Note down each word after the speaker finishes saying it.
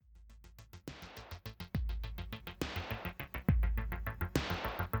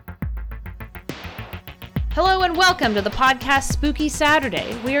Hello and welcome to the podcast Spooky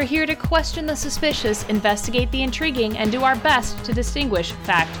Saturday. We are here to question the suspicious, investigate the intriguing, and do our best to distinguish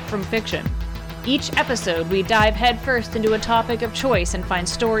fact from fiction. Each episode, we dive headfirst into a topic of choice and find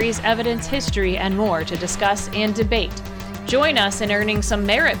stories, evidence, history, and more to discuss and debate. Join us in earning some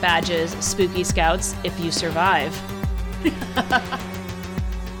merit badges, Spooky Scouts, if you survive.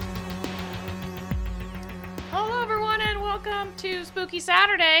 Hello, everyone, and welcome to Spooky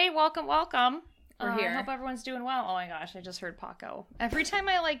Saturday. Welcome. We're here. I hope everyone's doing well. Oh my gosh, I just heard Paco. Every time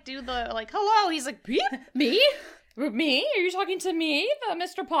I do the hello, he's like, beep. Me? Me? Are you talking to me,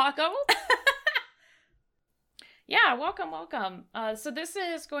 Mr. Paco? Yeah, welcome. So this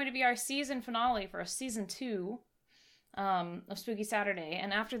is going to be our season finale for season 2 of Spooky Saturday.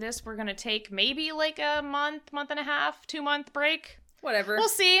 And after this, we're going to take maybe like a month and a half, 2-month break. Whatever. We'll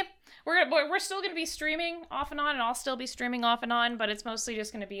see. We're still going to be streaming off and on, and I'll still be streaming off and on, but it's mostly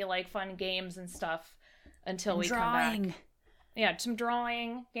just going to be like fun games and stuff until we come back. Yeah, some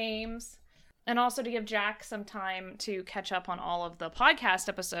drawing, games, and also to give Jack some time to catch up on all of the podcast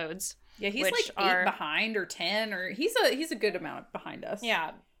episodes. Yeah, he's like 8 behind or 10, or he's a good amount behind us.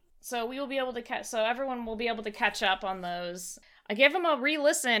 Yeah. So we will be able to so everyone will be able to catch up on those. I give them a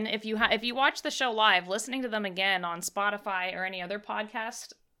re-listen if you watch the show live. Listening to them again on Spotify or any other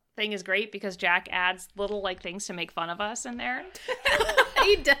podcast thing is great because Jack adds little things to make fun of us in there.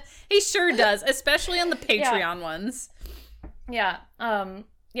 He sure does, especially on the Patreon ones. Yeah.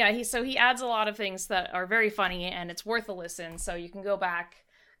 He adds a lot of things that are very funny, and it's worth a listen. So you can go back,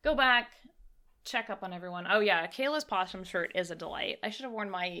 check up on everyone. Oh yeah, Kayla's Possum shirt is a delight. I should have worn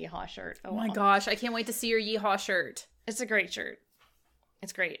my Yeehaw shirt. Oh my gosh, I can't wait to see your Yeehaw shirt. It's a great shirt.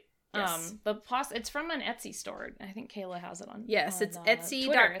 It's great. Yes. It's from an Etsy store. I think Kayla has it on. Yes, it's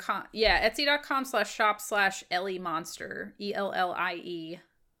Etsy.com. Yeah, Etsy.com/shop/Ellie Monster. ELLIE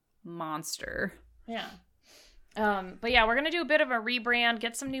Monster. Yeah. But yeah, we're gonna do a bit of a rebrand,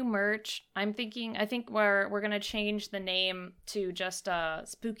 get some new merch. I think we're gonna change the name to just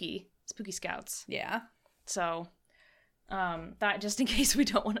Spooky Scouts. Yeah. So that just in case we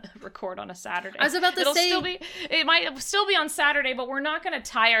don't want to record on a Saturday. I was about to say it might still be on Saturday, but we're not going to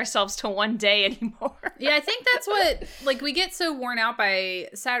tie ourselves to one day anymore. Yeah, I think that's what we get so worn out by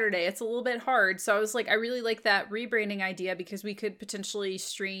Saturday. It's a little bit hard. So I was like, I really like that rebranding idea because we could potentially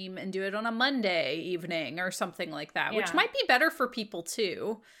stream and do it on a Monday evening or something like that, which might be better for people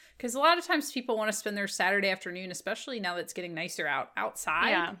too. Because a lot of times people want to spend their Saturday afternoon, especially now that it's getting nicer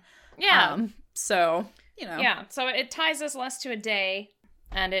outside. Yeah. So, you know. Yeah, so it ties us less to a day,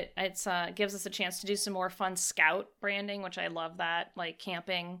 and it gives us a chance to do some more fun scout branding, which I love that, like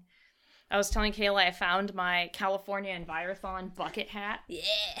camping. I was telling Kayla I found my California Envirothon bucket hat.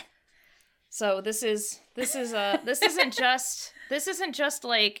 Yeah. So this isn't just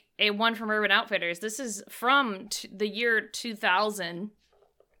like a one from Urban Outfitters. This is from the year 2000.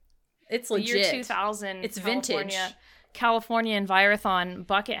 It's legit. The year 2000. It's vintage. California Envirothon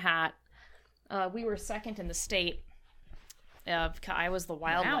bucket hat. We were second in the state. I was the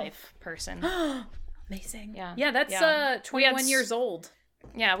wildlife person. Amazing. Yeah. Yeah, that's 21 years old.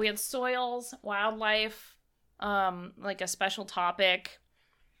 Yeah, we had soils, wildlife, like a special topic,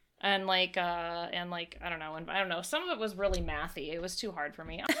 and I don't know. Some of it was really mathy. It was too hard for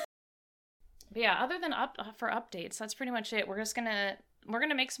me. But yeah, other than for updates, that's pretty much it. We're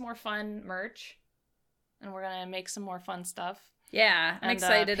gonna make some more fun merch, and we're gonna make some more fun stuff. Yeah, I'm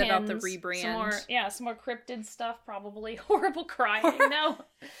excited pins, about the rebrand. Some more cryptid stuff, probably. Horrible crying. No,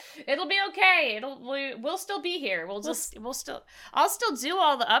 it'll be okay. We'll still be here. I'll still do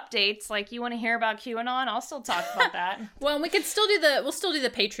all the updates. Like, you want to hear about QAnon? I'll still talk about that. Well, we'll still do the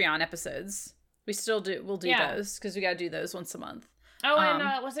Patreon episodes. We'll do those because we got to do those once a month. Oh,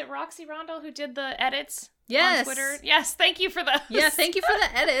 and was it Roxy Rondo who did the edits? Yes. On Twitter? Yes, thank you for those. Yeah, thank you for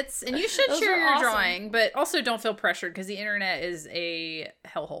the edits. And you should share your drawing, but also don't feel pressured because the internet is a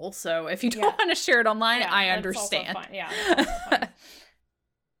hellhole. So if you don't want to share it online, I understand. Also fine. Yeah, that's also fine.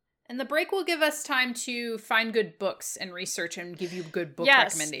 And the break will give us time to find good books and research and give you good book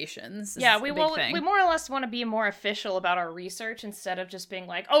recommendations. Yeah, we more or less want to be more official about our research instead of just being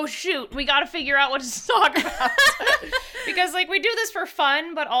like, oh shoot, we got to figure out what to talk about. Because we do this for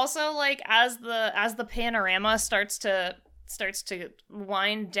fun, but also as the panorama starts to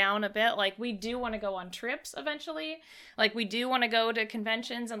wind down a bit, we do want to go on trips eventually. We do want to go to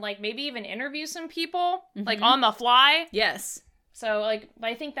conventions and maybe even interview some people on the fly. Yes. So,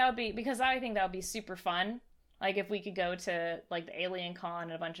 I think that would be super fun. If we could go to, the Alien Con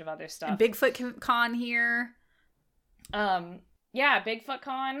and a bunch of other stuff. And Bigfoot Con here. Yeah, Bigfoot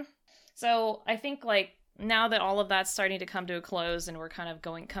Con. So, I think, now that all of that's starting to come to a close and we're kind of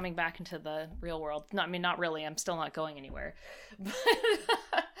coming back into the real world. Not really. I'm still not going anywhere.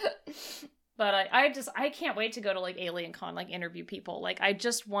 But I can't wait to go to like Alien Con, like interview people. Like I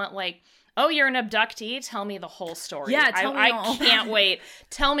just want like, oh, you're an abductee? Tell me the whole story. Yeah, tell me all. I can't wait.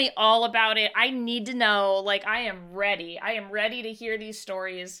 Tell me all about it. I need to know. Like I am ready. I am ready to hear these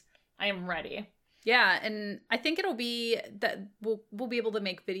stories. I am ready. Yeah, and I think it'll be that we'll be able to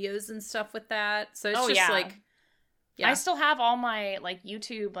make videos and stuff with that. So it's like, yeah. I still have all my like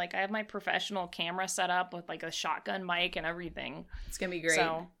YouTube, like I have my professional camera set up with like a shotgun mic and everything. It's gonna be great.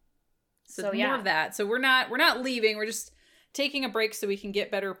 So more of that. So we're not leaving. We're just taking a break so we can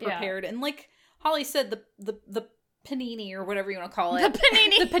get better prepared. And like Holly said, the panini or whatever you want to call it, the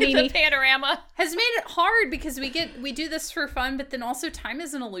panini, the panorama has made it hard because we do this for fun, but then also time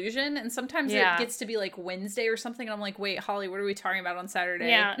is an illusion, and sometimes it gets to be like Wednesday or something, and I'm like, wait, Holly, what are we talking about on Saturday?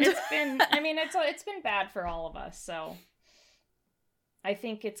 Yeah, it's been. I mean, it's been bad for all of us. So I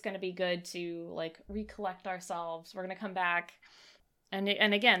think it's going to be good to like recollect ourselves. We're going to come back.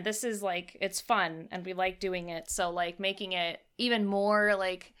 And again, this is like, it's fun and we like doing it. So like making it even more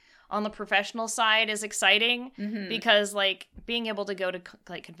like on the professional side is exciting because like being able to go to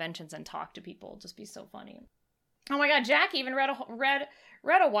like conventions and talk to people will just be so funny. Oh my God, Jack even read a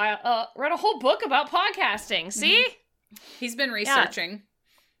whole book about podcasting. See? He's been researching. Yeah.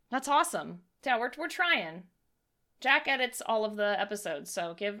 That's awesome. Yeah, we're trying. Jack edits all of the episodes,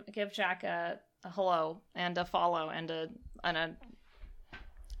 so give Jack a hello and a follow and a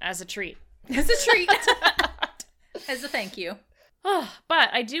as a treat. As a treat. As a thank you. But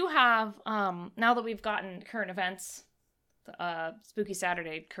I do have, now that we've gotten current events, Spooky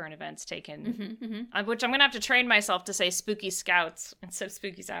Saturday current events taken, which I'm going to have to train myself to say Spooky Scouts instead of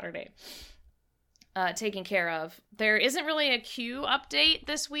Spooky Saturday, taken care of. There isn't really a Q update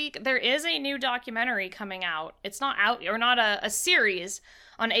this week. There is a new documentary coming out. It's not out, or not a series,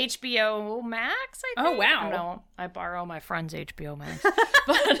 on HBO Max, I think. Oh, wow. No, I borrow my friend's HBO Max.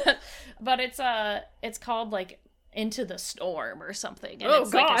 but it's called like Into the Storm or something. And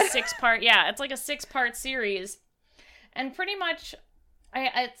it's like a 6-part, it's like a 6-part series. And pretty much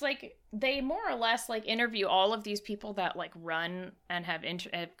it's like they more or less like interview all of these people that like run and have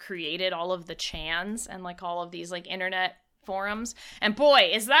created all of the chans and like all of these like internet forums. And boy,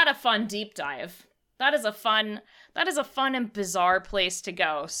 is that a fun deep dive. That is a fun and bizarre place to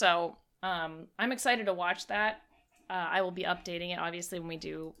go. So I'm excited to watch that. I will be updating it, obviously, when we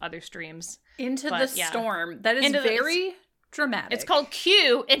do other streams. Into the Storm. That is very dramatic. It's called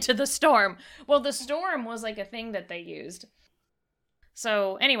Q, Into the Storm. Well, the storm was like a thing that they used.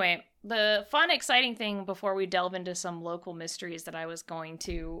 So anyway, the fun, exciting thing before we delve into some local mysteries that I was going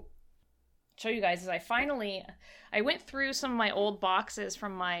to show you guys is I went through some of my old boxes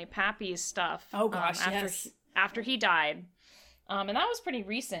from my pappy's stuff. Oh gosh, after he died. And that was pretty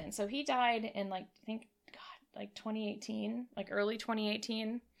recent. So he died in like, I think, like 2018, like early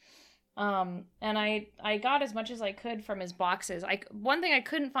 2018. And I got as much as I could from his boxes. One thing I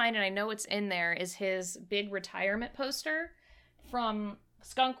couldn't find, and I know it's in there, is his big retirement poster from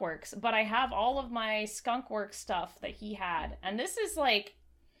Skunkworks. But I have all of my Skunkworks stuff that he had. And this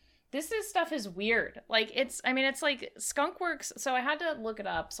stuff is weird. Like, it's like Skunkworks. So I had to look it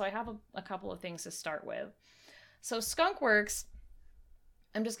up. So I have a couple of things to start with. So Skunkworks,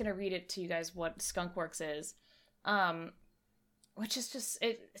 I'm just going to read it to you guys what Skunkworks is. Which is just,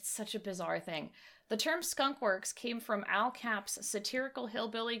 it's such a bizarre thing. The term Skunkworks came from Al Cap's satirical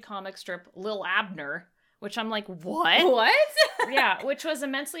hillbilly comic strip Lil Abner, which I'm like, what? What? Yeah, which was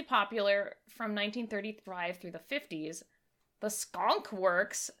immensely popular from 1935 through the 50s. The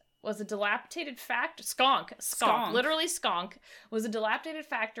Skunkworks was a dilapidated Skonk, literally Skonk, was a dilapidated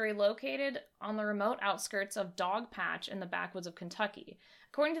factory located on the remote outskirts of Dog Patch in the backwoods of Kentucky.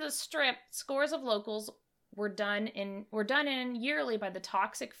 According to the strip, scores of locals were done in yearly by the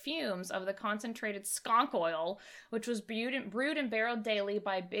toxic fumes of the concentrated skunk oil, which was brewed and barreled daily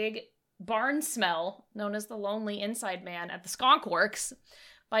by Big Barn Smell, known as the lonely inside man at the Skunkworks,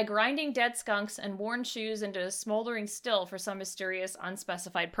 by grinding dead skunks and worn shoes into a smoldering still for some mysterious,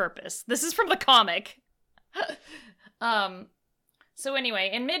 unspecified purpose. This is from the comic. So anyway,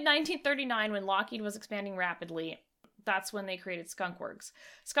 in mid-1939, when Lockheed was expanding rapidly, that's when they created Skunkworks.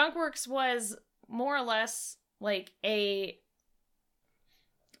 Skunkworks was more or less like a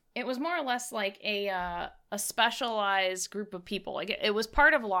specialized group of people. Like it was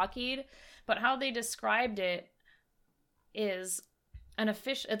part of Lockheed, but how they described it is an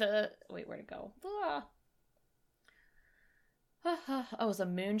official. Where'd it go? Oh, it was a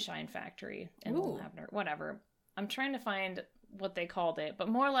moonshine factory in Little Abner. Whatever. I'm trying to find what they called it, but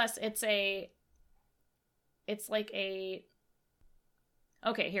more or less, it's it's like a...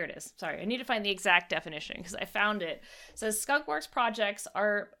 Okay, here it is. Sorry, I need to find the exact definition because I found it. It says skunkworks projects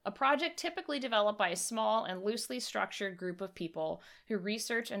are a project typically developed by a small and loosely structured group of people who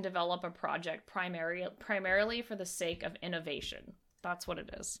research and develop a project primarily for the sake of innovation. That's what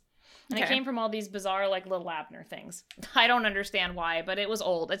it is. And it came from all these bizarre, like, little Abner things. I don't understand why, but it was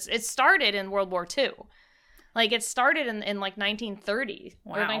old. It started in World War II. Like, it started in like 1930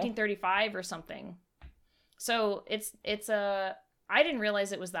 or 1935 or something. So it's a... I didn't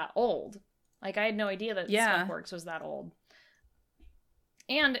realize it was that old. Like, I had no idea that Skunkworks was that old.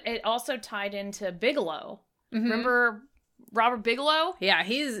 And it also tied into Bigelow. Mm-hmm. Remember Robert Bigelow? Yeah,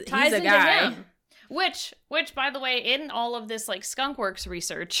 he's a guy. Him. Which, by the way, in all of this, like, Skunkworks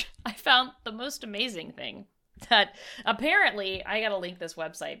research, I found the most amazing thing. That apparently, I gotta link this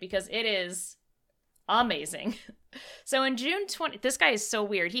website because it is amazing. So in June 20... This guy is so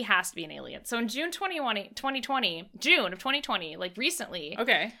weird. He has to be an alien. So in June of 2020, like recently...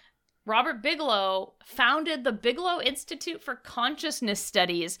 Okay. Robert Bigelow founded the Bigelow Institute for Consciousness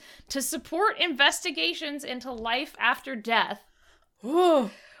Studies to support investigations into life after death.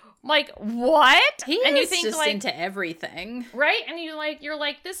 Like, what? He is just like, into everything. Right? And you're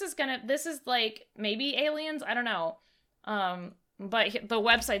like, this is like, maybe aliens? I don't know. But the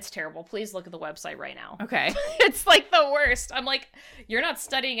website's terrible. Please look at the website right now. Okay. It's like the worst. I'm like, you're not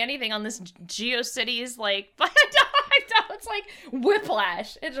studying anything on this GeoCities, like, I don't. It's like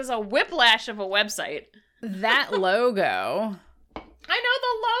whiplash. It's just a whiplash of a website. That logo. I know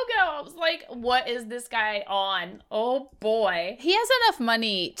the logo. I was like, what is this guy on? Oh, boy. He has enough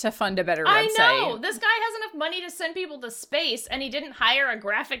money to fund a better website. I know. This guy has enough money to send people to space, and he didn't hire a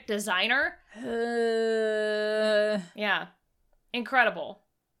graphic designer. Yeah. Incredible.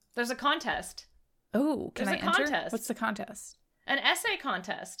 There's a contest. Oh, can I enter? Contest. What's the contest? An essay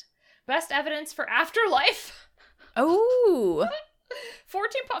contest. Best evidence for afterlife. Oh.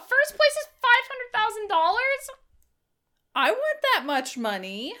 14. First place is $500,000. I want that much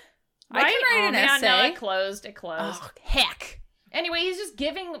money. Right? I can write an essay. No, it closed. Oh, heck. Anyway, he's just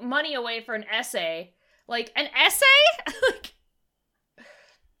giving money away for an essay. Like, an essay? Like...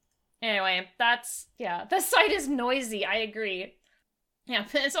 Anyway, the site is noisy. I agree. Yeah,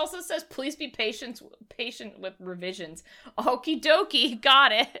 it also says, please be patient with revisions. Okie dokie,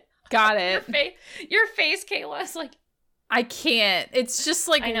 got it. Got it. Your face, Kayla, is like... I can't. It's just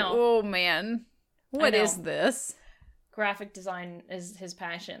like, I know. Oh, man. What is this? Graphic design is his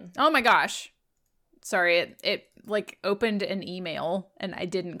passion. Oh my gosh. Sorry, it like opened an email and I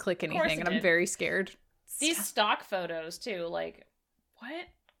didn't click anything and I'm very scared. These stock photos too, like, what?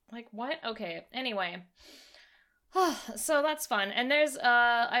 Like, what? Okay, anyway. So that's fun. And there's,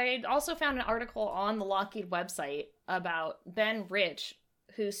 I also found an article on the Lockheed website about Ben Rich,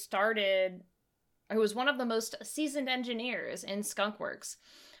 who was one of the most seasoned engineers in Skunkworks.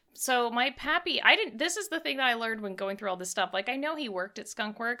 So my pappy, this is the thing that I learned when going through all this stuff. Like, I know he worked at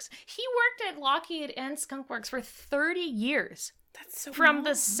Skunkworks. He worked at Lockheed and Skunkworks for 30 years. That's so From long. the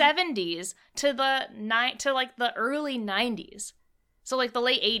 70s to the early 90s. So like the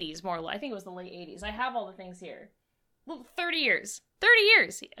late 80s, more or less. I think it was the late 80s. I have all the things here. Well, 30 years. 30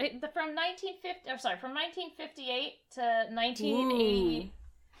 years. From 1958 to 1980. Ooh.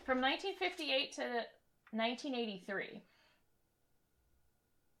 From 1958 to 1983.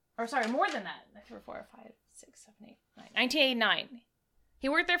 Or sorry, more than that. 3, 4, 5, 6, 7, 8, 9. 1989. He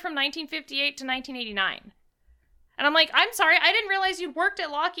worked there from 1958 to 1989. And I'm like, I'm sorry, I didn't realize you'd worked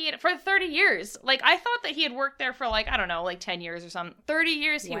at Lockheed for 30 years. Like, I thought that he had worked there for, like, I don't know, like 10 years or something. 30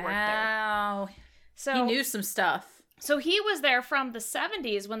 years he worked there. Wow. So he knew some stuff. So he was there from the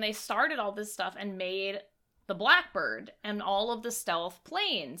 70s when they started all this stuff and made the Blackbird and all of the stealth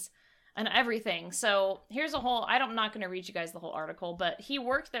planes and everything. So here's I'm not going to read you guys the whole article, but he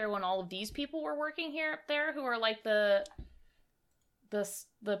worked there when all of these people were working there who are like the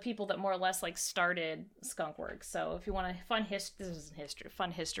people that more or less like started Skunkworks. So if you want a this is a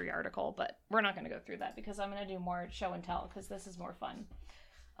fun history article, but we're not going to go through that because I'm going to do more show and tell because this is more fun.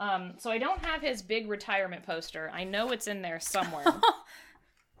 So I don't have his big retirement poster. I know it's in there somewhere.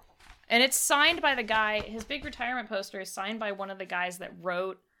 And it's signed by the guy, his big retirement poster is signed by one of the guys that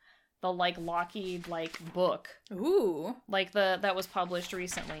wrote the like Lockheed like book. Ooh. Like that was published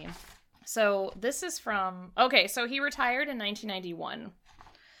recently. So this is so he retired in 1991.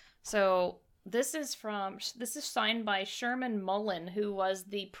 So this is signed by Sherman Mullen, who was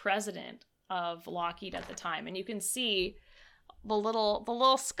the president of Lockheed at the time. And you can see the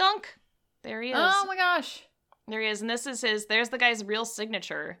little skunk. There he is. Oh my gosh. There he is. And there's the guy's real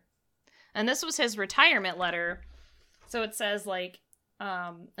signature. And this was his retirement letter. So it says like,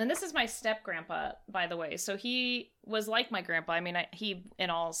 And this is my step grandpa, by the way. So he was like my grandpa. I mean, he in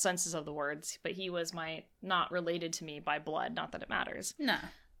all senses of the words, but he was not related to me by blood. Not that it matters. No.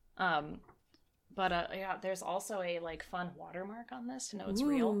 But yeah, there's also a like fun watermark on this to know it's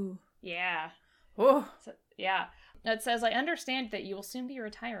real. Yeah. Oh. So, yeah. It says, I understand that you will soon be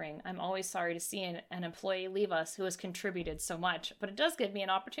retiring. I'm always sorry to see an employee leave us who has contributed so much, but it does give me an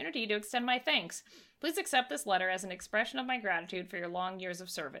opportunity to extend my thanks. Please accept this letter as an expression of my gratitude for your long years of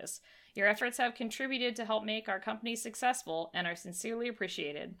service. Your efforts have contributed to help make our company successful and are sincerely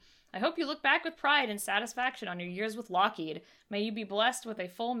appreciated. I hope you look back with pride and satisfaction on your years with Lockheed. May you be blessed with a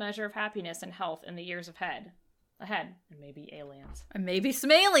full measure of happiness and health in the years ahead. And maybe aliens. And maybe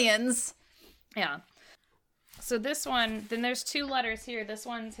some aliens. Yeah. So this one, then there's 2 letters here. This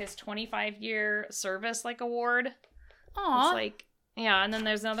one's his 25-year service, like, award. Aw. It's like, yeah, and then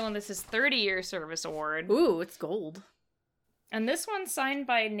there's another one that's his 30-year service award. Ooh, it's gold. And this one's signed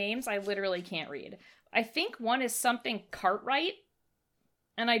by names I literally can't read. I think one is something Cartwright,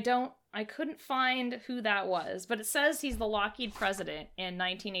 and I couldn't find who that was, but it says he's the Lockheed president in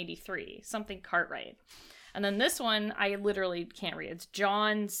 1983, something Cartwright. And then this one, I literally can't read. It's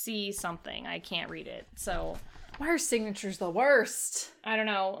John C. something. I can't read it. So why are signatures the worst? I don't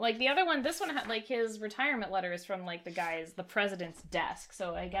know. Like the other one, this one had like his retirement letter is from like the president's desk.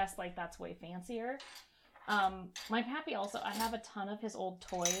 So I guess like that's way fancier. My pappy also, I have a ton of his old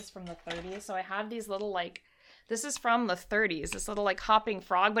toys from the 30s. So I have these little like, this is from the 30s, this little like hopping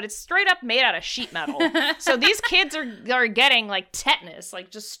frog, but it's straight up made out of sheet metal. So these kids are getting like tetanus,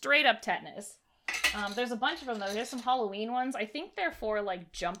 like just straight up tetanus. There's a bunch of them though. There's some Halloween ones. I think they're for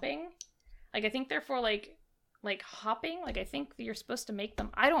like jumping. Like I think they're for like hopping. Like I think you're supposed to make them.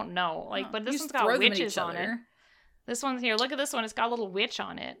 I don't know. Like, but this one's got witches on it. This one's here. Look at this one. It's got a little witch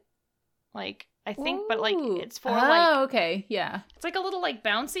on it. Like I think, but like it's for like. Oh, okay, yeah. It's like a little like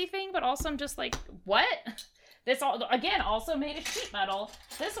bouncy thing, but also I'm just like, what? This all again also made of sheet metal.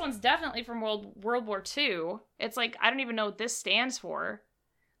 This one's definitely from World War II. It's like I don't even know what this stands for.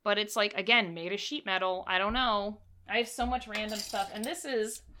 But it's like, again, made of sheet metal. I don't know. I have so much random stuff. And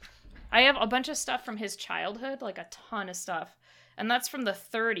I have a bunch of stuff from his childhood, like a ton of stuff. And that's from the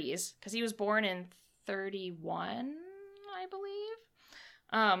 30s, because he was born in 31, I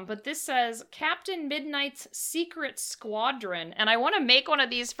believe. But this says, Captain Midnight's Secret Squadron. And I want to make one of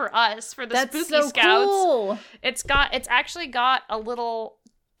these for us, for the That's Spooky so Scouts. Cool. It's actually got a little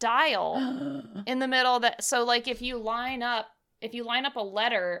dial in the middle that, so like if you line up a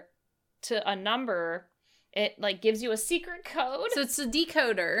letter to a number, it like gives you a secret code. So it's a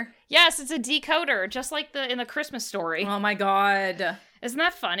decoder. Yes, it's a decoder, just like in the Christmas Story. Oh my god. Isn't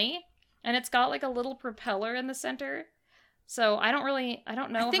that funny? And it's got like a little propeller in the center. So I don't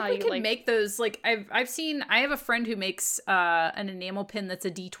know. I think how we you could like make those. Like I have a friend who makes an enamel pin that's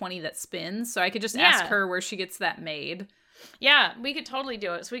a D20 that spins. So I could just ask her where she gets that made. Yeah, we could totally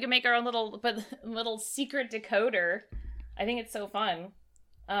do it. So we could make our own little secret decoder. I think it's so fun.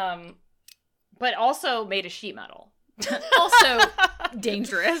 But also made of sheet metal. Also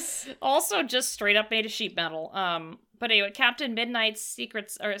dangerous. Also just straight up made of sheet metal. But anyway, Captain Midnight's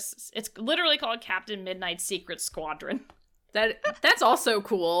Secrets, or it's literally called Captain Midnight's Secret Squadron. That's also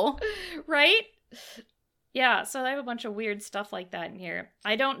cool. Right? Yeah, so I have a bunch of weird stuff like that in here.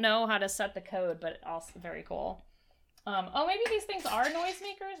 I don't know how to set the code, but also very cool. Oh, maybe these things are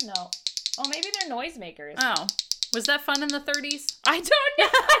noisemakers? No. Oh, maybe they're noisemakers. Oh. Was that fun in the 30s? I don't know.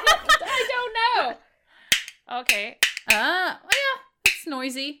 I don't know. Okay. Well, yeah, it's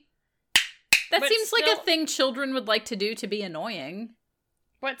noisy. That seems still like a thing children would like to do to be annoying.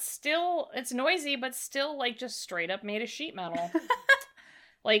 But still, it's noisy, but still, like, just straight up made of sheet metal.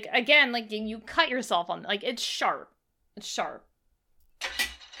 Like, again, like, you cut yourself on, like, it's sharp. It's sharp.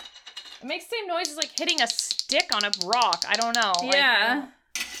 It makes the same noise as, like, hitting a stick on a rock. I don't know. Yeah.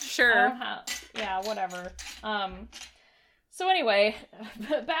 Like, sure. Yeah, whatever. So anyway,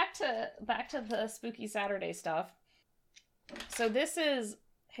 back to the Spooky Saturday stuff. So this is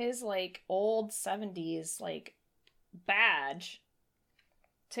his, like, old 70s, like, badge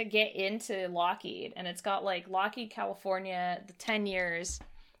to get into Lockheed. And it's got, like, Lockheed, California, the 10 years.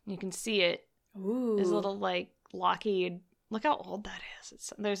 You can see it. Ooh. His little, like, Lockheed. Look how old that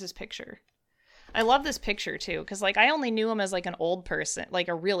is. There's his picture. I love this picture, too, because, like, I only knew him as, like, an old person. Like,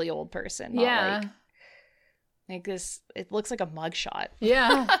 a really old person. Not, yeah. Like this, it looks like a mugshot.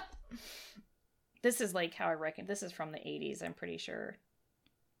 Yeah. This is, like, how I reckon. This is from the 80s, I'm pretty sure.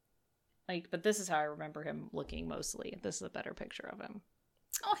 Like, but this is how I remember him looking mostly. This is a better picture of him.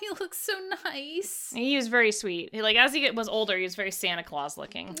 Oh, he looks so nice. He was very sweet. Like, as he was older, he was very Santa Claus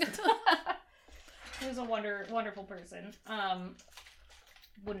looking. He was a wonderful person.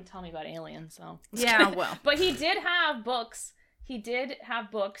 wouldn't tell me about aliens, so. Yeah, well. But he did have books. He did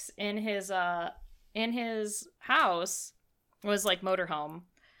have books in his house, was like motorhome,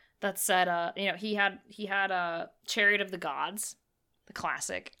 that said, you know, he had a Chariot of the Gods, the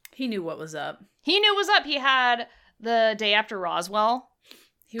classic. He knew what was up. He knew what was up. He had The Day After Roswell.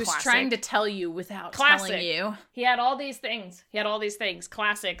 He was classic. trying to tell you without telling you. He had all these things.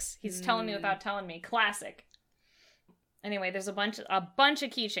 Classics. He's telling me without telling me. Classic. Anyway, there's a bunch of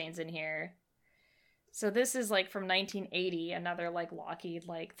keychains in here. So this is like from 1980. Another like Lockheed,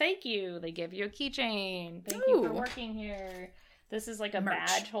 like, thank you. They give you a keychain. Thank you for working here. This is like a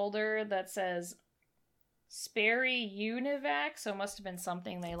badge holder that says Sperry Univac. So it must have been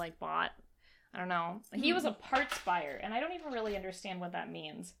something they like bought. I don't know. He was a parts buyer, and I don't even really understand what that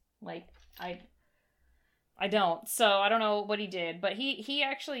means. Like, I don't. So I don't know what he did, but he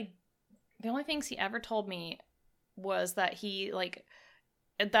actually, the only things he ever told me was that he, like,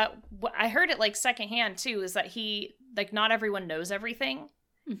 that, I heard it, like, secondhand, too, is that he, like, not everyone knows everything.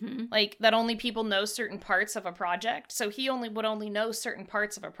 Mm-hmm. Like, that only people know certain parts of a project. So he would only know certain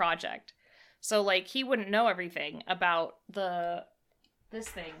parts of a project. So, like, he wouldn't know everything about this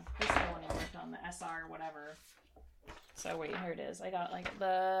is the one he worked on, the SR whatever. So wait, here it is. I got like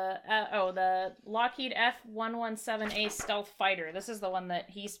the Lockheed F-117A stealth fighter. This is the one that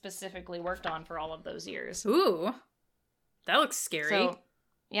he specifically worked on for all of those years. Ooh, that looks scary. So,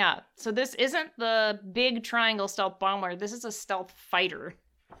 yeah, so this isn't the big triangle stealth bomber. This is a stealth fighter.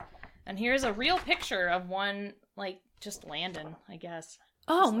 And here's a real picture of one, like, just landing, I guess.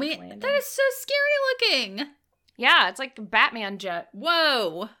 Oh, man, landing. That is so scary looking. Yeah, it's like a Batman jet.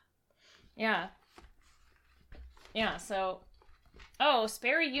 Whoa. Yeah. Yeah, so... Oh,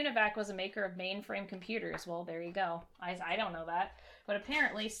 Sperry Univac was a maker of mainframe computers. Well, there you go. I don't know that. But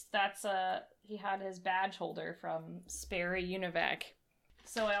apparently that's, he had his badge holder from Sperry Univac.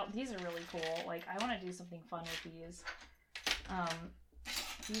 So these are really cool. Like, I want to do something fun with these.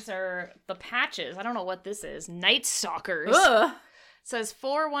 These are the patches. I don't know what this is. Night Stalkers. Ugh. It says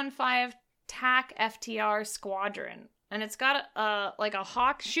 415 TAC FTR Squadron. And it's got like a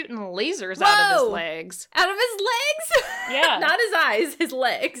hawk shooting lasers out of his legs. Out of his legs? Yeah. Not his eyes, his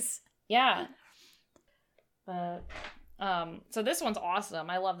legs. Yeah. But, so this one's awesome.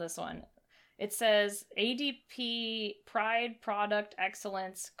 I love this one. It says ADP Pride Product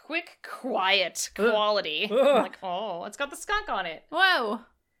Excellence Quick Quiet Quality. Ugh. I'm like, oh, it's got the skunk on it. Whoa.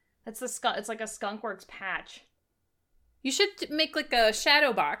 It's the skunk. It's like a Skunkworks patch. You should make like a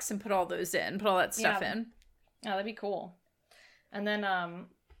shadow box and put all those in. Put all that stuff in. Oh, that'd be cool. And then,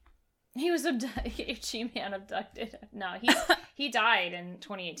 he was G-Man abducted. No, he died in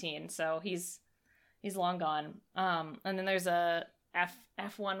 2018, so he's long gone. And then there's a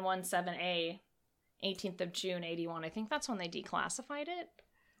F117A, 18th of June, 81. I think that's when they declassified it.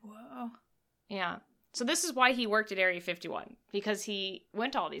 Whoa. Yeah. So this is why he worked at Area 51, because he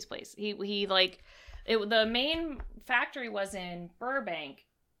went to all these places. He like, the main factory was in Burbank,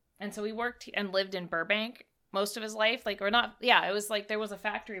 and so he worked and lived in Burbank most of his life. Like, or not, yeah, it was like there was a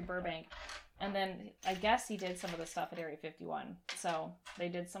factory in Burbank, and then I guess he did some of the stuff at Area 51. So they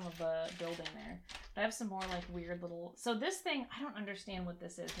did some of the building there. But I have some more like weird little, so this thing, I don't understand what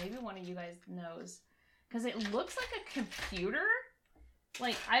this is. Maybe one of you guys knows, because it looks like a computer.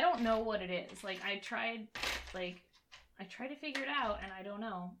 Like, I don't know what it is. Like, I tried to figure it out, and I don't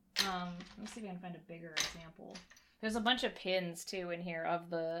know. Let me see if I can find a bigger example. There's a bunch of pins too in here of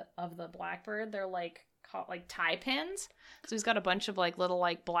the Blackbird. They're like called like tie pins. So he's got a bunch of like little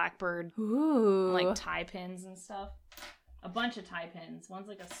like Blackbird like tie pins and stuff. A bunch of tie pins. One's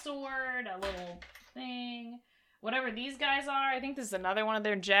like a sword, a little thing. Whatever these guys are. I think this is another one of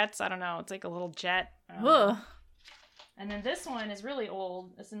their jets. I don't know. It's like a little jet. And then this one is really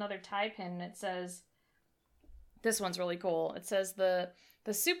old. It's another tie pin. It says, this one's really cool. It says the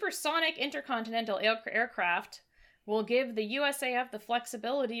supersonic intercontinental aircraft will give the USAF the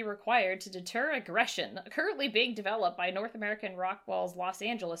flexibility required to deter aggression. Currently being developed by North American Rockwell's Los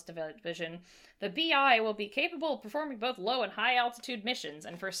Angeles division, the BI will be capable of performing both low and high altitude missions.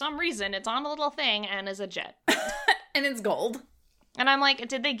 And for some reason, it's on a little thing and is a jet. And it's gold. And I'm like,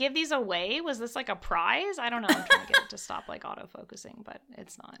 did they give these away? Was this like a prize? I don't know. I'm trying to get it to stop like autofocusing, but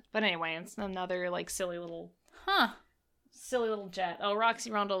it's not. But anyway, it's another like silly little jet. Oh, Roxy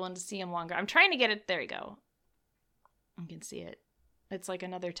Rondell wanted to see him longer. I'm trying to get it. There you go. You can see it. It's like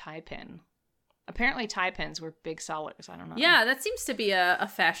another tie pin. Apparently tie pins were big sellers. I don't know. Yeah, that seems to be a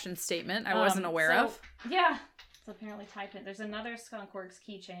fashion statement I wasn't aware of. Yeah. So apparently tie pin. There's another Skunkworks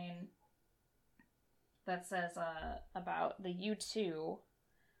keychain that says about the U-2.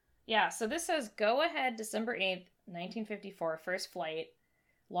 Yeah, so this says, go ahead December 8th, 1954, first flight.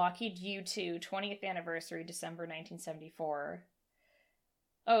 Lockheed U2, 20th anniversary, December 1974.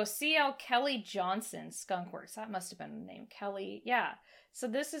 Oh, C.L. Kelly Johnson, Skunkworks. That must have been the name. Kelly, yeah. So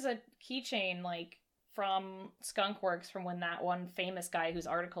this is a keychain, like, from Skunkworks from when that one famous guy whose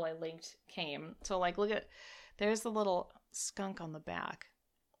article I linked came. So, like, look at, there's the little skunk on the back.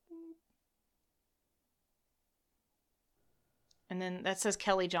 And then that says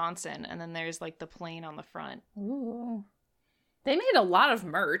Kelly Johnson, and then there's, like, the plane on the front. Ooh. They made a lot of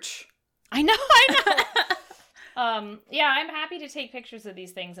merch. I know. Yeah, I'm happy to take pictures of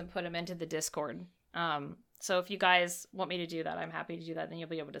these things and put them into the Discord. So if you guys want me to do that, I'm happy to do that. Then you'll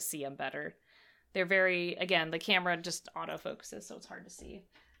be able to see them better. They're very, again, the camera just autofocuses, so it's hard to see.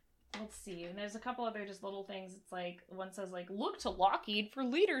 Let's see. And there's a couple other just little things. It's like, one says, like, look to Lockheed for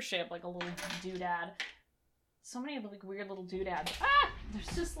leadership, like a little doodad. So many, like, weird little doodads. Ah!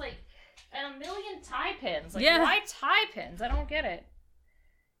 There's just, like, a million tie pins. Like, why tie pins? I don't get it.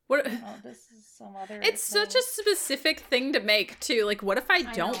 What? Oh, this is some other. It's such a specific thing to make, too. Like, what if I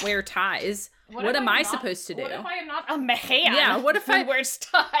don't wear ties? What am I supposed to do? What if I am not a man? Yeah, what if I wears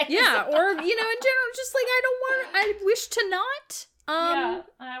ties? Yeah, or, in general, just like, I wish to not.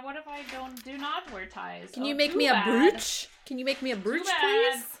 What if I do not wear ties? Can you make me a brooch? Can you make me a brooch,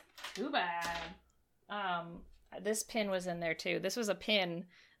 please? Too bad. This pin was in there, too. This was a pin.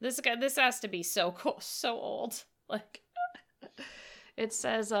 This has to be so cool, so old. Like, it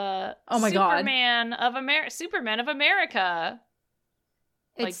says, oh my God. Superman of America.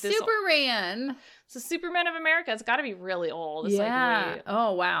 It's Superman. It's the Superman of America. It's got to be really old. It's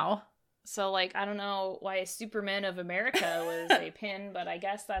oh, wow. So, like, I don't know why Superman of America was a pin, but I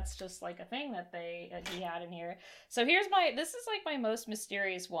guess that's just, like, a thing that he had in here. So this is, like, my most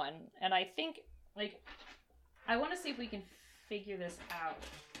mysterious one. And I think, like, I want to see if we can figure this out.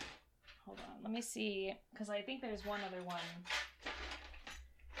 Hold on. Let me see. Because I think there's one other one.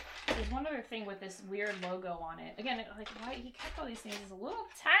 There's one other thing with this weird logo on it. Again, like, why he kept all these things as a little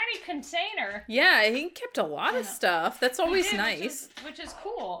tiny container. Yeah, he kept a lot of stuff. That's always nice. Which is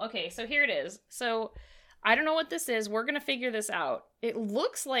cool. Okay, so here it is. So, I don't know what this is. We're going to figure this out. It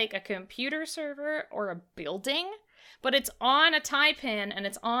looks like a computer server or a building, but it's on a tie pin and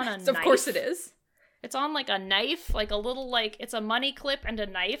it's on a knife. Of course it is. It's on, like, a knife, like a little, like, it's a money clip and a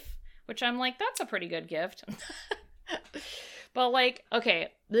knife, which I'm like, that's a pretty good gift. But, like, okay,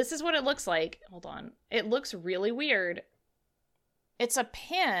 this is what it looks like. Hold on. It looks really weird. It's a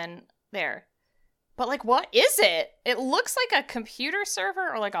pin there. But, like, what is it? It looks like a computer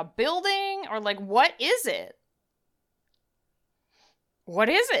server or, like, a building or, like, what is it? What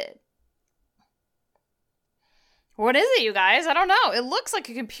is it? What is it, you guys? I don't know. It looks like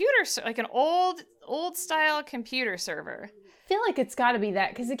a computer, like an old style computer server. I feel like it's got to be that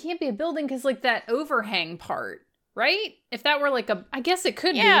because it can't be a building because, like, that overhang part. Right? If that were like I guess it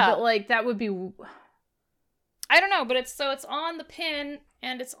could be, but like that would be. I don't know, but it's on the pin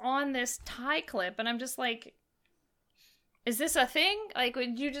and it's on this tie clip, and I'm just like, is this a thing? Like,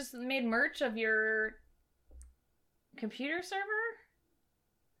 would you just made merch of your computer server?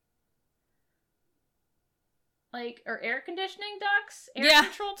 Like, or air conditioning ducts? Air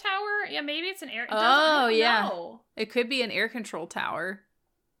control tower? Yeah, maybe it's an air. Know. It could be an air control tower.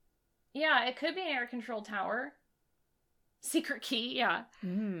 Yeah, it could be an air control tower. Secret key, yeah.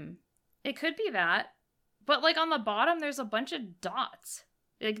 It could be that. But, like, on the bottom, there's a bunch of dots.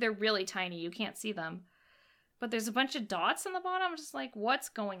 Like, they're really tiny. You can't see them. But there's a bunch of dots on the bottom. I'm just like, what's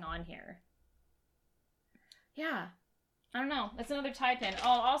going on here? Yeah. I don't know. It's another tie pin. Oh,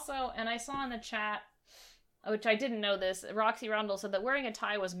 also, and I saw in the chat, which I didn't know this, Roxy Rundle said that wearing a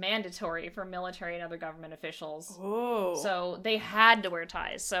tie was mandatory for military and other government officials. Oh. So they had to wear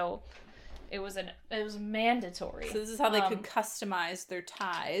ties. So it was mandatory. So this is how they could customize their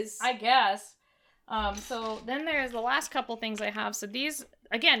ties. I guess. So then there's the last couple things I have. So these,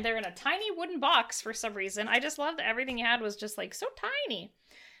 again, they're in a tiny wooden box for some reason. I just love that everything he had was just, like, so tiny.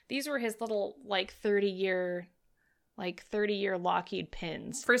 These were his little, like, 30-year Lockheed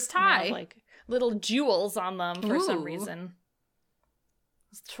pins. For his tie. Like, little jewels on them for some reason.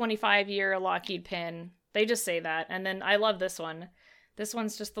 25-year Lockheed pin. They just say that. And then I love this one. This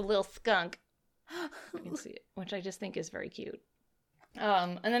one's just the little skunk. You can see it, which I just think is very cute.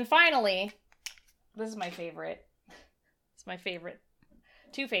 And then finally, this is my favorite. It's my favorite.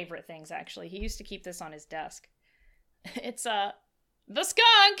 Two favorite things, actually. He used to keep this on his desk. It's the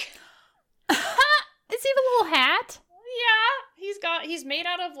skunk. Does he have a little hat? Yeah, he's made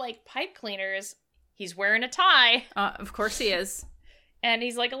out of, like, pipe cleaners. He's wearing a tie. Of course he is. And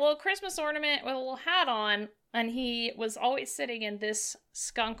he's like a little Christmas ornament with a little hat on. And he was always sitting in this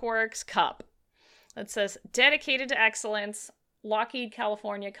Skunkworks cup that says, dedicated to excellence. Lockheed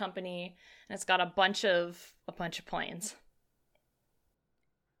California company, and it's got a bunch of planes.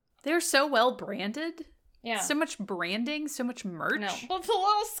 They're so well branded. Yeah. So much branding, so much merch. No. Well, it's a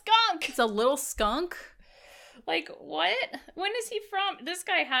little skunk. It's a little skunk. Like, what? When is he from? This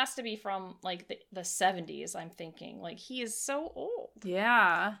guy has to be from, like, the 70s, I'm thinking. Like, he is so old.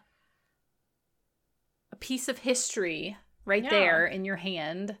 Yeah. A piece of history right there in your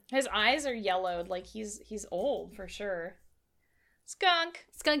hand. His eyes are yellowed. Like, he's old, for sure. Skunk.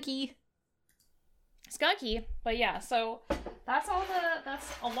 Skunky. Skunky. But yeah, so that's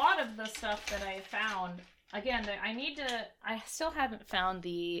a lot of the stuff that I found. Again, I still haven't found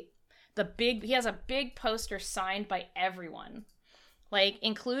the big, he has a big poster signed by everyone. Like,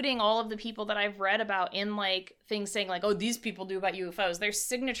 including all of the people that I've read about in, like, things saying, like, oh, these people do about UFOs. Their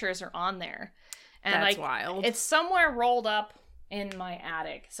signatures are on there. And, that's like, wild. It's somewhere rolled up in my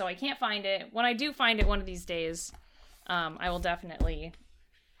attic, so I can't find it. When I do find it one of these days, I will definitely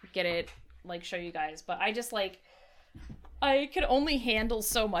get it, like, show you guys. But I just, like, I could only handle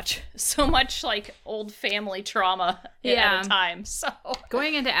so much, like, old family trauma at a time. So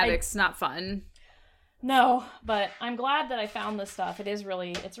going into attics, not fun. No, but I'm glad that I found this stuff. It's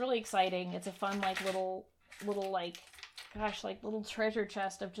really exciting. It's a fun, like, little, like, gosh, like, little treasure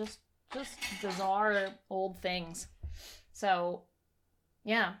chest of just bizarre old things. So,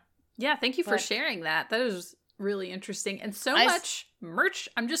 yeah. Yeah, thank you for sharing that. That is really interesting. And much merch.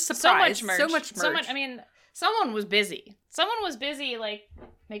 I'm just surprised. So much merch. I mean, someone was busy. Like,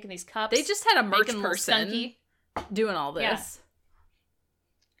 making these cups. They just had a merch person doing all this.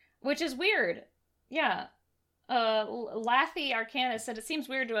 Yeah. Which is weird. Yeah. Lathy Arcana said it seems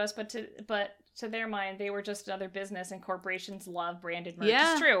weird to us, but to their mind, they were just another business, and corporations love branded merch.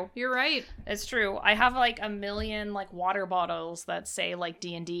 Yeah, it's true. You're right. It's true. I have, like, 1 million, like, water bottles that say, like,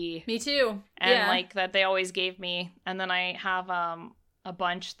 D&D. Me too. And, like, that they always gave me. And then I have a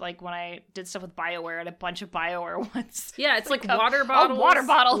bunch, like, when I did stuff with BioWare, I had a bunch of BioWare ones. Yeah, it's like water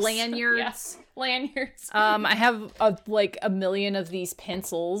bottles. Lanyards. Yeah. Lanyards. I have, like, 1 million of these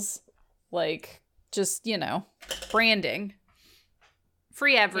pencils. Like, just, branding.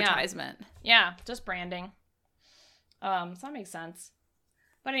 Free advertisement. Yeah, just branding. So that makes sense.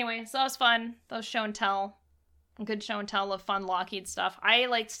 But anyway, so that was fun. That was show and tell. Good show and tell of fun Lockheed stuff. I,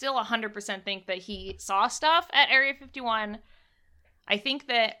 like, still 100% think that he saw stuff at Area 51. I think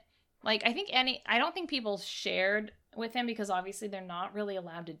that, like, I don't think people shared with him because obviously they're not really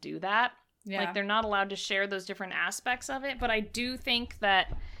allowed to do that. Yeah. Like, they're not allowed to share those different aspects of it. But I do think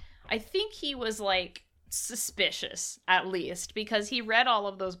that, I think he was, like, suspicious, at least, because he read all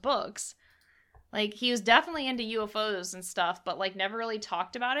of those books. Like, he was definitely into UFOs and stuff, but, like, never really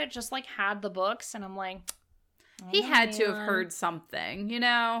talked about it, just, like, had the books, and I'm like, he had to have heard something,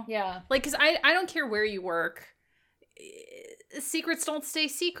 Yeah. Like, because I don't care where you work. Secrets don't stay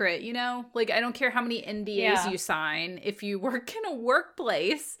secret, Like, I don't care how many NDAs you sign. If you work in a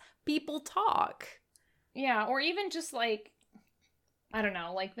workplace, people talk. Yeah, or even just, like, I don't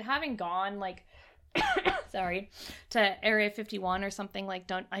know, like, having gone, like, sorry, to Area 51 or something,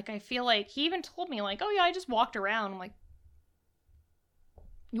 like, I feel like he even told me, like, oh yeah, I just walked around. I'm like,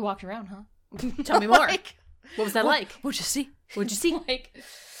 you walked around, huh? Tell me more. Like, what was that like? What'd you see? What'd you see? Like,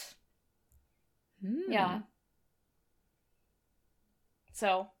 yeah.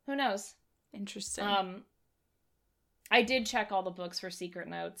 So, who knows? Interesting. I did check all the books for secret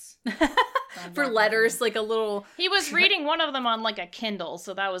notes. For letters, like a little... He was reading one of them on, like, a Kindle,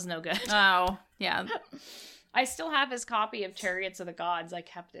 so that was no good. Oh, yeah. I still have his copy of Chariots of the Gods. I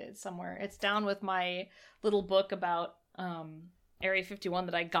kept it somewhere. It's down with my little book about Area 51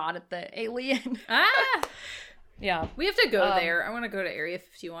 that I got at the Alien. Yeah. We have to go there. I want to go to Area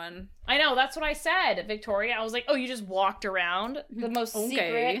 51. I know, that's what I said, Victoria. I was like, oh, you just walked around the most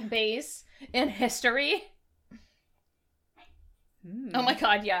secret base in history? Oh my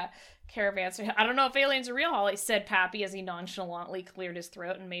god, yeah. Caravans. I don't know if aliens are real, Holly, said Pappy as he nonchalantly cleared his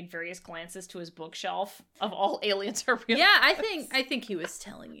throat and made various glances to his bookshelf of all aliens are real. Yeah, I think he was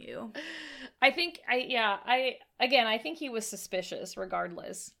telling you. I think he was suspicious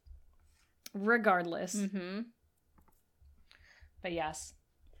regardless. Mm-hmm. But yes.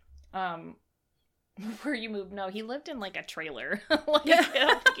 Where you moved? No, he lived in, like, a trailer. Like, I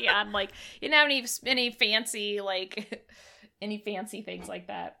don't think he had, like, he didn't have any fancy, like, any fancy things like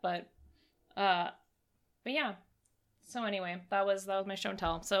that. But yeah. So anyway, that was my show and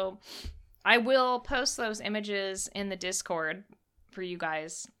tell. So I will post those images in the Discord for you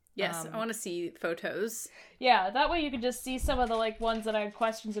guys. Yes, I want to see photos. Yeah, that way you can just see some of the, like, ones that I had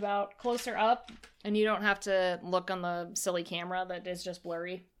questions about closer up, and you don't have to look on the silly camera that is just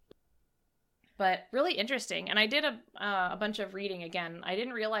blurry. But really interesting. And I did a bunch of reading again. I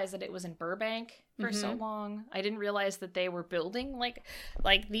didn't realize that it was in Burbank for so long. I didn't realize that they were building like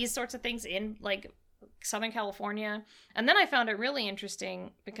these sorts of things in like Southern California. And then I found it really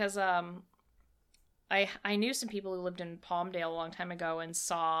interesting because I knew some people who lived in Palmdale a long time ago and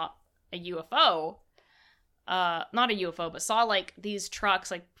saw a UFO. Not a UFO, but saw like these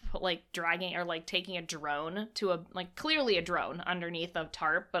trucks like dragging or like taking a drone to a like clearly a drone underneath a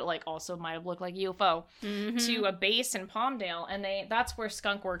tarp, but like also might have looked like a UFO to a base in Palmdale, and that's where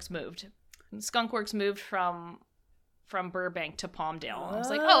Skunkworks moved. Skunkworks moved from Burbank to Palmdale. And I was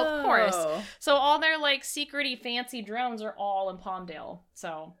like, oh, of course. So all their like secrety fancy drones are all in Palmdale.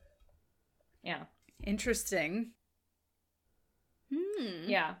 So yeah. Interesting.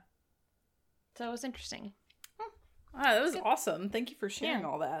 Yeah. So it was interesting. Oh, that was awesome. Thank you for sharing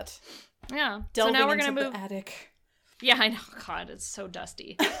all that. Yeah. Delving so now we're going to into move the attic. Yeah, I know. God, it's so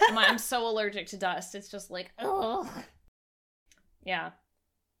dusty. I'm so allergic to dust. It's just like, ugh. Yeah.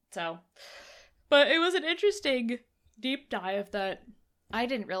 So, but it was an interesting deep dive that I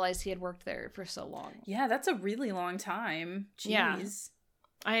didn't realize he had worked there for so long. Yeah, that's a really long time. Jeez. Yeah.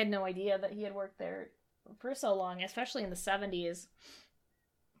 I had no idea that he had worked there for so long, especially in the 70s.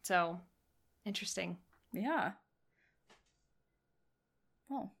 So, interesting. Yeah.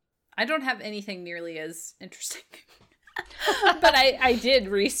 Well, I don't have anything nearly as interesting. But I did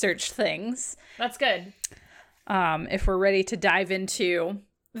research things. That's good. If we're ready to dive into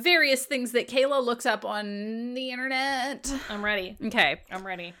various things that Kayla looks up on the internet. I'm ready. Okay. I'm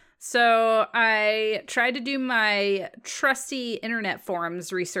ready. So I tried to do my trusty internet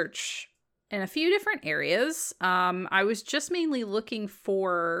forums research in a few different areas. I was just mainly looking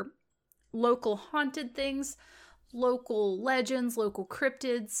for local haunted things, local legends, local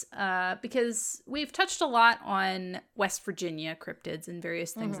cryptids, because we've touched a lot on West Virginia cryptids and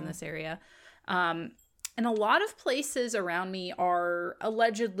various things in this area. And a lot of places around me are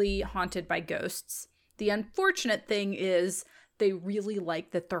allegedly haunted by ghosts. The unfortunate thing is they really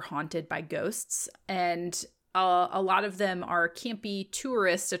like that they're haunted by ghosts, and a lot of them are campy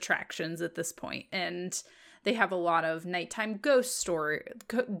tourist attractions at this point, and they have a lot of nighttime ghost tours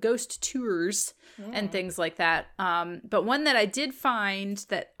and things like that. But one that I did find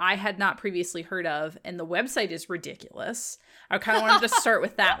that I had not previously heard of, and the website is ridiculous. I kind of wanted to start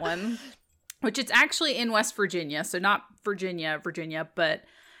with that one, which it's actually in West Virginia. So not Virginia, but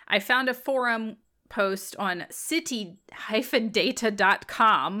I found a forum post on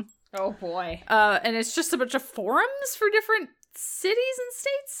city-data.com. Oh boy. And it's just a bunch of forums for different cities and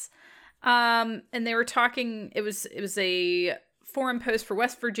states. And they were talking, it was a forum post for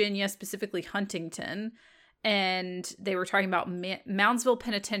West Virginia, specifically Huntington, and they were talking about Moundsville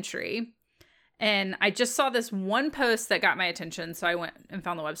Penitentiary. And I just saw this one post that got my attention, so I went and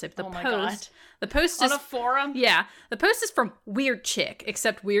found the website. The post is on a forum. Yeah, the post is from Weird Chick,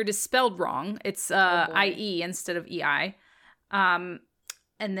 except weird is spelled wrong. It's IE instead of EI. And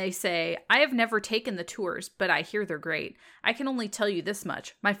they say, I have never taken the tours, but I hear they're great. I can only tell you this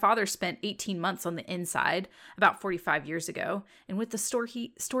much. My father spent 18 months on the inside about 45 years ago. And with the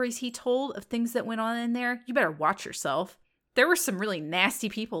stories he told of things that went on in there, you better watch yourself. There were some really nasty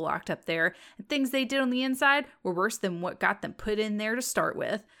people locked up there, and things they did on the inside were worse than what got them put in there to start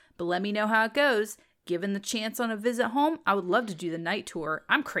with. But let me know how it goes. Given the chance on a visit home, I would love to do the night tour.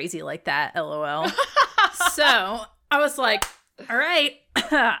 I'm crazy like that, LOL. So I was like, all right,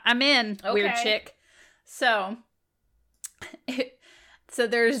 I'm in, okay. Weird Chick. So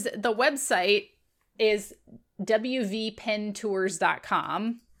there's the website is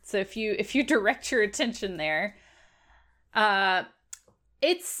wvpentours.com. So if you direct your attention there,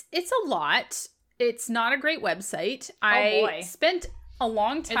 it's a lot. It's not a great website. I spent a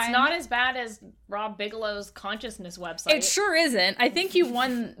long time. It's not as bad as Rob Bigelow's Consciousness website. It sure isn't. I think you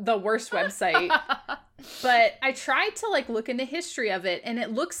won the worst website. But I tried to look into history of it, and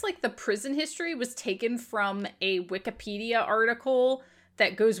it looks like the prison history was taken from a Wikipedia article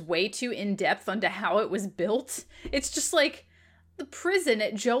that goes way too in depth onto how it was built. It's just like the prison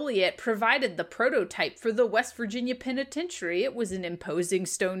at Joliet provided the prototype for the West Virginia Penitentiary. It was an imposing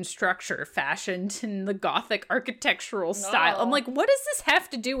stone structure fashioned in the Gothic architectural style. I'm like, what does this have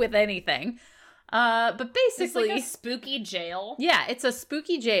to do with anything? But basically, it's like a spooky jail. Yeah, it's a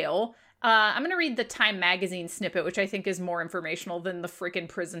spooky jail. I'm going to read the Time magazine snippet, which I think is more informational than the freaking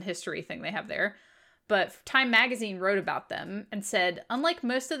prison history thing they have there. But Time magazine wrote about them and said, unlike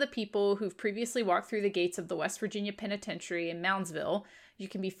most of the people who've previously walked through the gates of the West Virginia Penitentiary in Moundsville, you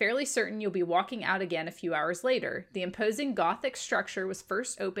can be fairly certain you'll be walking out again a few hours later. The imposing Gothic structure was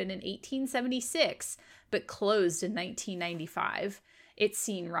first opened in 1876, but closed in 1995. It's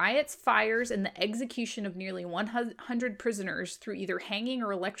seen riots, fires, and the execution of nearly 100 prisoners through either hanging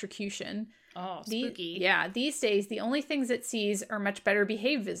or electrocution. Oh, spooky. These days, the only things it sees are much better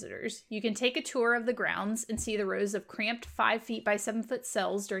behaved visitors. You can take a tour of the grounds and see the rows of cramped 5 feet by 7 foot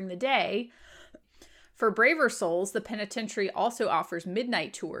cells during the day. For braver souls, the penitentiary also offers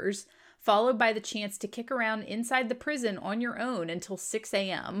midnight tours, followed by the chance to kick around inside the prison on your own until 6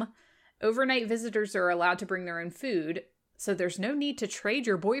 a.m. Overnight visitors are allowed to bring their own food, so there's no need to trade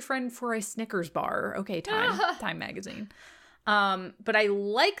your boyfriend for a Snickers bar. Okay, Time magazine. But I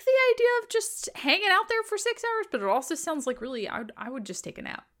like the idea of just hanging out there for 6 hours, but it also sounds like really, I would just take a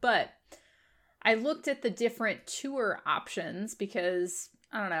nap. But I looked at the different tour options because,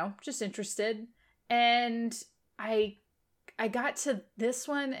 I don't know, just interested. And I got to this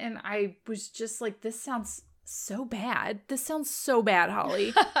one and I was just like, this sounds so bad. This sounds so bad,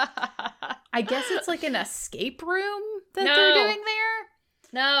 Holly. I guess it's like an escape room that they're doing there.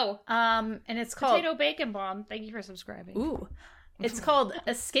 No. And it's called Potato Bacon Bomb. Thank you for subscribing. Ooh. It's called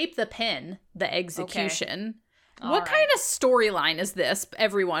Escape the Pen, the Execution. Okay. What kind of storyline is this,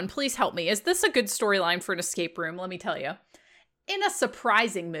 everyone? Please help me. Is this a good storyline for an escape room? Let me tell you. In a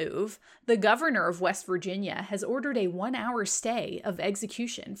surprising move, the governor of West Virginia has ordered a 1-hour stay of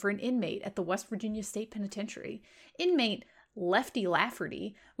execution for an inmate at the West Virginia State Penitentiary. Inmate Lefty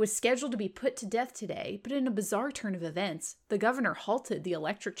Lafferty was scheduled to be put to death today, but in a bizarre turn of events, the governor halted the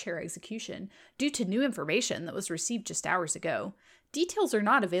electric chair execution due to new information that was received just hours ago. Details are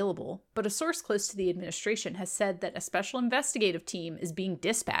not available, but a source close to the administration has said that a special investigative team is being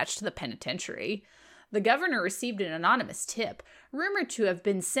dispatched to the penitentiary. The governor received an anonymous tip, rumored to have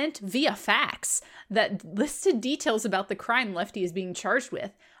been sent via fax, that listed details about the crime Lefty is being charged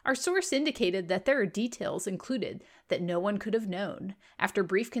with. Our source indicated that there are details included that no one could have known. After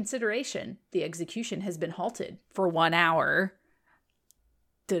brief consideration, the execution has been halted for 1 hour.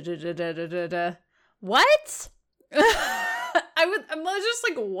 What? I was just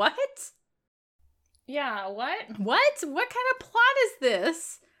like, what? Yeah, what? What kind of plot is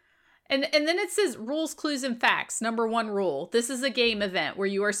this? And then it says rules, clues, and facts. Number 1 rule. This is a game event where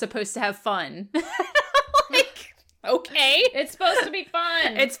you are supposed to have fun. Like, okay. It's supposed to be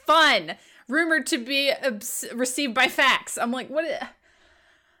fun. It's fun. Rumored to be received by fax. I'm like, what?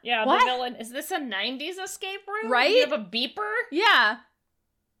 Yeah, what? The villain. Is this a 90s escape room? Right? You have a beeper?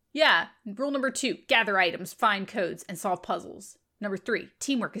 Yeah. Rule number 2, gather items, find codes, and solve puzzles. Number 3,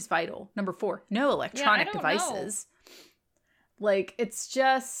 teamwork is vital. Number 4, no electronic devices. Like, it's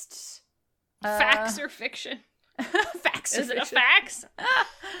just... facts or fiction? Facts or Is fiction. it a fax?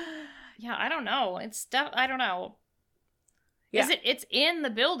 Yeah, I don't know. I don't know. Yeah. It's in the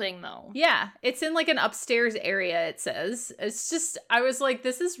building, though. Yeah, it's in like an upstairs area, it says. It's just, I was like,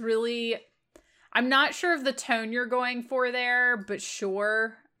 this is really... I'm not sure of the tone you're going for there, but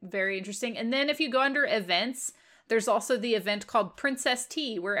sure. Very interesting. And then if you go under events, there's also the event called Princess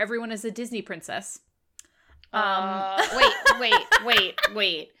Tea, where everyone is a Disney princess.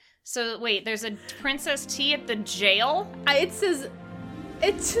 Wait. So wait, there's a Princess Tea at the jail? It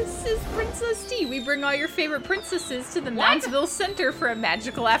just says Princess Tea. We bring all your favorite princesses to the Moundsville Center for a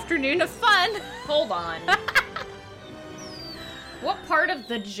magical afternoon of fun. Hold on. What part of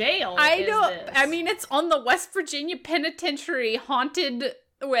the jail is this? I mean, it's on the West Virginia Penitentiary haunted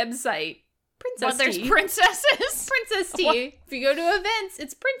website. Princess Tea. There's princesses? Princess Tea. What? If you go to events,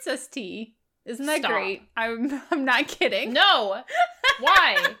 it's Princess Tea. Isn't that great? I'm not kidding. No.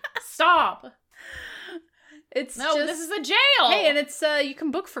 Why? Stop. This is a jail. Hey, and it's you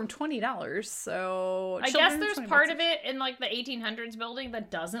can book from $20. So I guess there's part of it in like the 1800s building that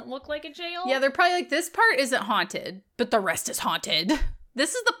doesn't look like a jail. Yeah, they're probably like, this part isn't haunted, but the rest is haunted.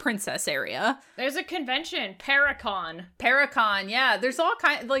 This is the princess area. There's a convention, Paracon. Yeah. There's all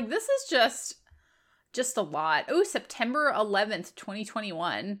kind like this is just a lot. Oh, September 11th,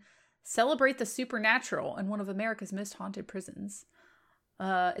 2021. Celebrate the supernatural in one of America's most haunted prisons.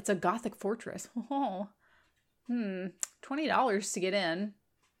 It's a Gothic fortress. Oh. $20 to get in.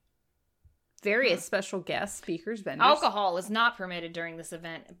 Various special guests, speakers, vendors. Alcohol is not permitted during this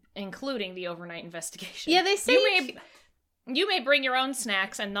event, including the overnight investigation. Yeah, they say you may bring your own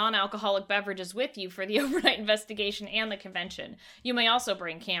snacks and non-alcoholic beverages with you for the overnight investigation and the convention. You may also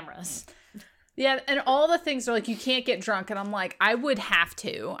bring cameras. Yeah, and all the things are like, you can't get drunk, and I'm like, I would have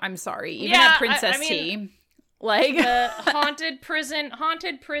to. I'm sorry. Even at Princess Tea. Like the haunted prison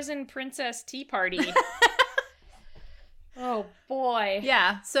princess tea party. Oh boy.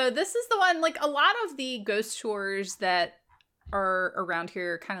 Yeah, so this is the one, like a lot of the ghost tours that are around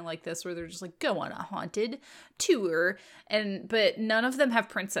here kind of like this, where they're just like, go on a haunted tour, but none of them have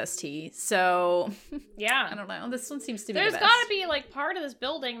princess tea. So yeah, I don't know. This one seems to be there's the best. gotta be like part of this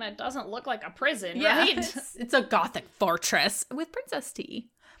building that doesn't look like a prison, Yeah, right? it's a gothic fortress with princess tea.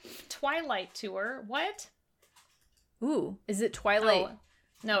 Twilight tour. What? Ooh, is it Twilight? Oh,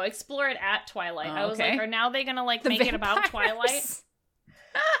 no, explore it at Twilight. Oh, I was okay. like, are now they gonna like The make it about vampires.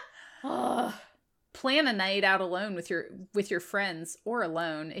 Twilight? Plan a night out alone with your friends, or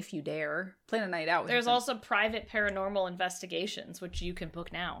alone if you dare. Plan a night out with There's your friends. also private paranormal investigations, which you can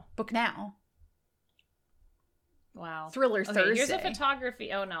book now. Book now. Wow. Thriller Okay, Thursday. here's a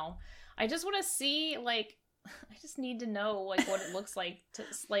photography. Oh no. I just want to see, like, I just need to know, like, what it looks like to,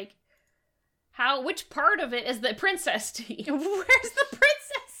 like, which part of it is the princess tea? Where's the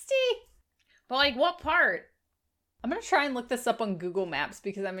princess tea? But, like, what part? I'm gonna try and look this up on Google Maps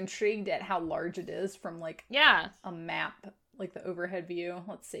because I'm intrigued at how large it is from, like, Yeah. a map, like the overhead view.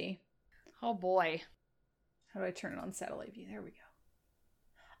 Let's see. Oh boy. How do I turn it on satellite view? There we go.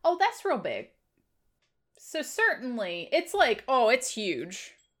 Oh, that's real big. So certainly, it's like, oh, it's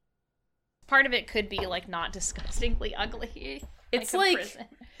huge. Part of it could be, like, not disgustingly ugly. It's a like prison.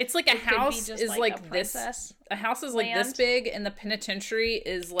 it's like a It could be house just, is like, like a this. princess A house is like this land. big, and the penitentiary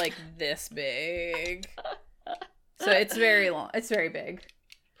is like this big. So it's very long. It's very big.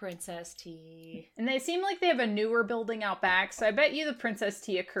 Princess tea. And they seem like they have a newer building out back, so I bet you the princess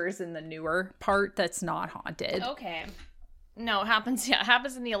tea occurs in the newer part that's not haunted. Okay. No, it happens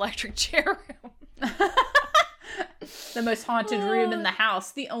in the electric chair room. The most haunted room in the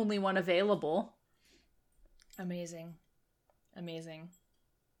house, the only one available. Amazing. Amazing.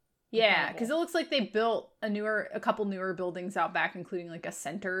 Yeah, Incredible. because it looks like they built a couple newer buildings out back, including like a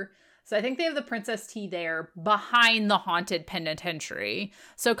center. So I think they have the princess tea there behind the haunted penitentiary.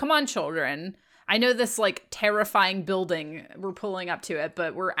 So come on, children. I know this like terrifying building, we're pulling up to it,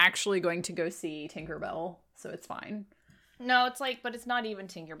 but we're actually going to go see Tinkerbell, so it's fine. No, it's like, but it's not even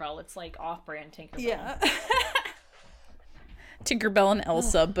Tinkerbell. It's like off-brand Tinkerbell. Yeah. Tinkerbell and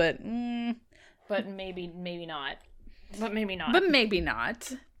Elsa, but But maybe not. But maybe not. but maybe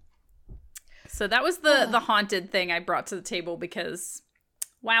not. So that was the haunted thing I brought to the table because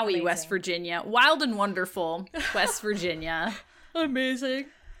wowie, Amazing. West Virginia. Wild and wonderful West Virginia. Amazing.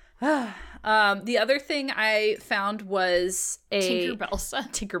 The other thing I found was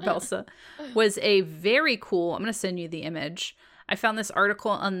Tinkerbellsa was a very cool, I'm going to send you the image. I found this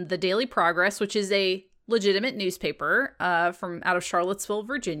article on the Daily Progress, which is a legitimate newspaper from out of Charlottesville,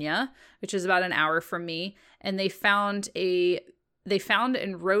 Virginia, which is about an hour from me. And they found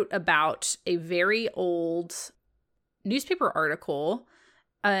and wrote about a very old newspaper article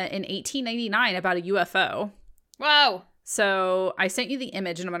in 1899 about a UFO. Wow. So I sent you the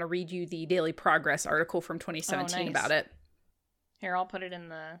image, and I'm going to read you the Daily Progress article from 2017 nice. about it. Here, I'll put it in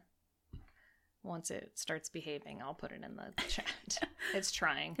the... Once it starts behaving, I'll put it in the chat. It's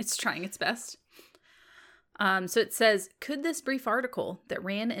trying. It's trying its best. So it says, could this brief article that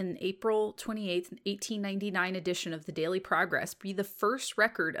ran in April 28th, 1899 edition of the Daily Progress be the first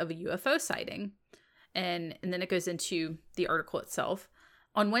record of a UFO sighting? And then it goes into the article itself.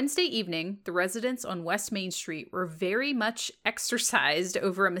 On Wednesday evening, the residents on West Main Street were very much exercised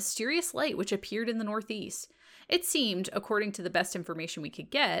over a mysterious light which appeared in the northeast. It seemed, according to the best information we could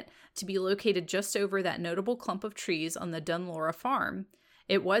get, to be located just over that notable clump of trees on the Dunlora farm.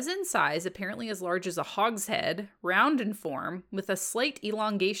 It was in size, apparently as large as a hogshead, round in form, with a slight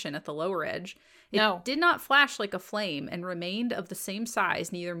elongation at the lower edge. It did not flash like a flame and remained of the same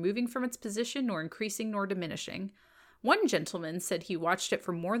size, neither moving from its position nor increasing nor diminishing. One gentleman said he watched it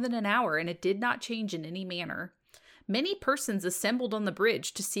for more than an hour and it did not change in any manner. Many persons assembled on the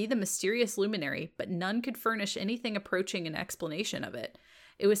bridge to see the mysterious luminary, but none could furnish anything approaching an explanation of it.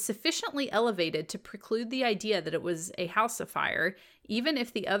 It was sufficiently elevated to preclude the idea that it was a house afire, even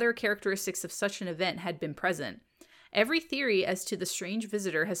if the other characteristics of such an event had been present. Every theory as to the strange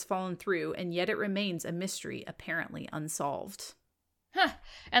visitor has fallen through, and yet it remains a mystery apparently unsolved. Huh.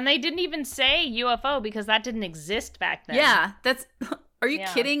 And they didn't even say UFO because that didn't exist back then. Yeah, that's... Are you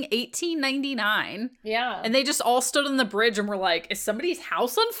Yeah. kidding? 1899? Yeah. And they just all stood on the bridge and were like, is somebody's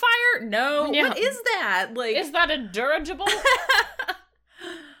house on fire? No. Yeah. What is that? Like, Is that a dirigible?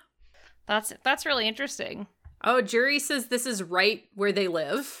 That's really interesting. oh, jury says this is right where they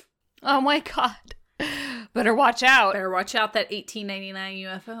live. Oh my god. Better watch out. Better watch out that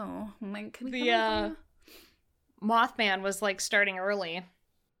 1899 UFO. The Mothman was like starting early.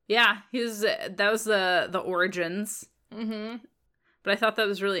 Yeah, that was the origins. Mm-hmm. But I thought that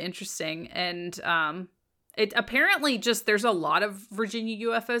was really interesting. And it apparently just, there's a lot of Virginia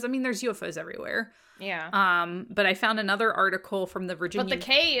UFOs. I mean, there's UFOs everywhere. Yeah. But I found another article from the Virginia... But the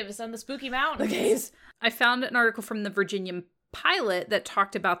caves and the spooky mountains. The caves. I found an article from the Virginia Pilot that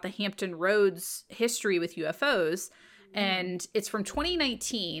talked about the Hampton Roads history with UFOs. And it's from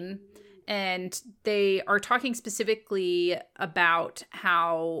 2019. And they are talking specifically about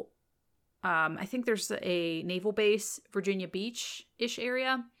how... I think there's a naval base, Virginia Beach-ish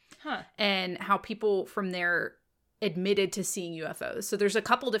area. Huh. And how people from there admitted to seeing UFOs. So there's a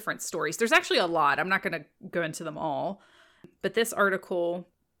couple different stories. There's actually a lot. I'm not going to go into them all. But this article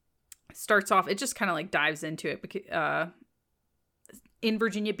starts off, it just kind of like dives into it. In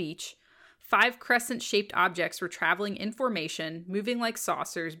Virginia Beach, 5 crescent-shaped objects were traveling in formation, moving like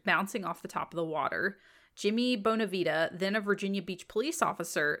saucers, bouncing off the top of the water. Jimmy Bonavita, then a Virginia Beach police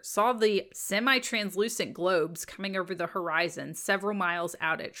officer, saw the semi-translucent globes coming over the horizon several miles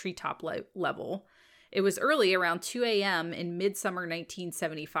out at treetop level. It was early, around 2 a.m. in midsummer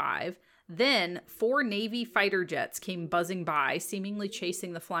 1975. Then, 4 Navy fighter jets came buzzing by, seemingly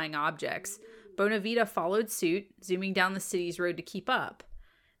chasing the flying objects. Bonavita followed suit, zooming down the city's road to keep up.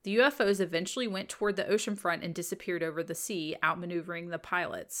 The UFOs eventually went toward the oceanfront and disappeared over the sea, outmaneuvering the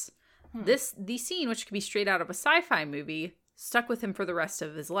pilots. The scene, which could be straight out of a sci-fi movie, stuck with him for the rest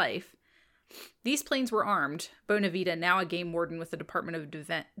of his life. These planes were armed. Bonavita, now a game warden with the Department of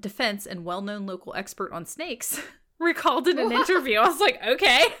Defense and well-known local expert on snakes, recalled in an interview. I was like,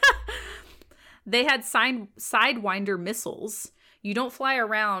 okay. They had Sidewinder missiles. You don't fly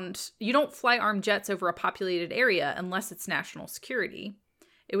armed jets over a populated area unless it's national security.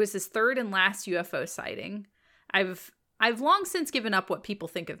 It was his third and last UFO sighting. I've long since given up what people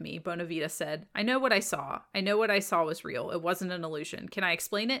think of me, Bonavita said. I know what I saw. I know what I saw was real. It wasn't an illusion. Can I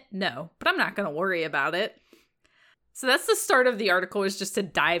explain it? No, but I'm not going to worry about it. So that's the start of the article, is just to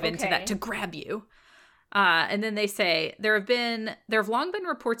dive into that, to grab you. And then they say, there have long been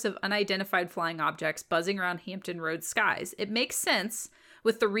reports of unidentified flying objects buzzing around Hampton Roads skies. It makes sense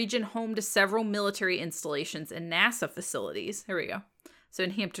with the region home to several military installations and NASA facilities. Here we go. So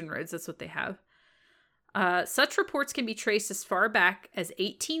in Hampton Roads, that's what they have. Such reports can be traced as far back as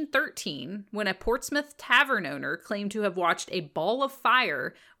 1813, when a Portsmouth tavern owner claimed to have watched a ball of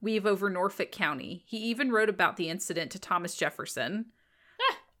fire weave over Norfolk County. He even wrote about the incident to Thomas Jefferson.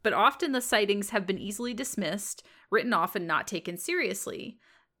 But often the sightings have been easily dismissed, written off, and not taken seriously.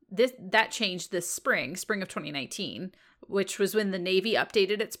 That changed this spring of 2019, which was when the Navy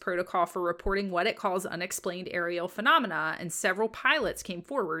updated its protocol for reporting what it calls unexplained aerial phenomena, and several pilots came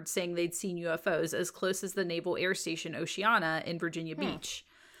forward saying they'd seen UFOs as close as the Naval Air Station Oceana in Virginia Beach.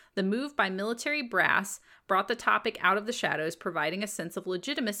 The move by military brass brought the topic out of the shadows, providing a sense of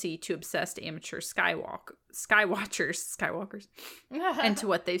legitimacy to obsessed amateur skywatchers, and to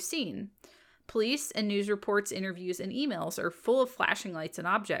what they've seen. Police and news reports, interviews, and emails are full of flashing lights and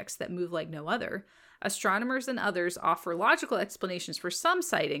objects that move like no other. Astronomers and others offer logical explanations for some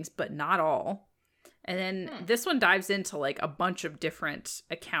sightings, but not all. And then this one dives into like a bunch of different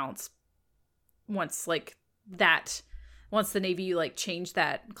accounts once the Navy like changed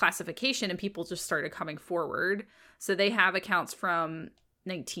that classification and people just started coming forward. So they have accounts from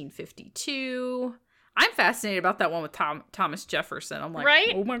 1952. I'm fascinated about that one with Thomas Jefferson. I'm like,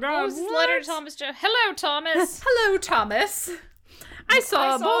 right? Oh my God. Letter to Thomas Jefferson. Hello, Thomas. Hello, Thomas. I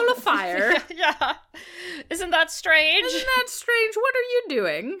saw a ball of fire. Yeah. Isn't that strange? Isn't that strange? What are you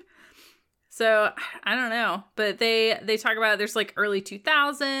doing? So, I don't know. But they talk about, there's like early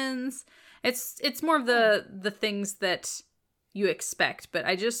 2000s. It's more of the things that you expect. But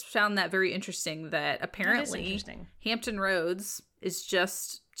I just found that very interesting that apparently Hampton Roads is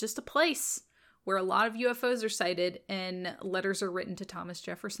just a place where a lot of UFOs are sighted and letters are written to Thomas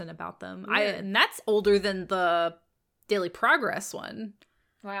Jefferson about them. And that's older than the Daily Progress one.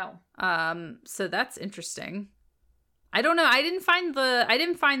 Wow. So that's interesting. I don't know. I didn't find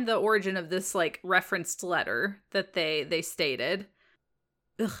the origin of this like referenced letter that they stated.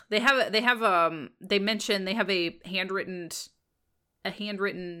 They mention they have a handwritten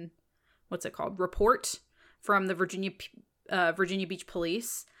what's it called? Report from the Virginia Beach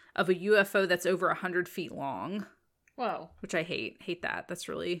Police of a UFO that's over 100 feet long. Whoa. Which I hate that. That's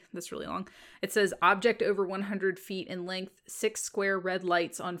really long. It says object over 100 feet in length, 6 square red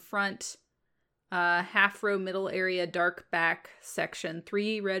lights on front, half row middle area, dark back section,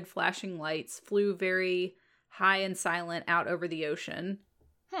 3 red flashing lights, flew very high and silent out over the ocean.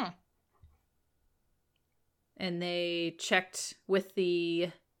 And they checked with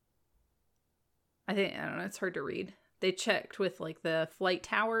I don't know, it's hard to read. They checked with like the flight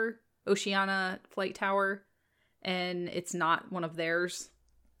tower, Oceana flight tower, and it's not one of theirs.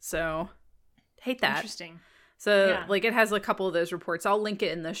 So, hate that. Interesting. So, Yeah. like, it has a couple of those reports. I'll link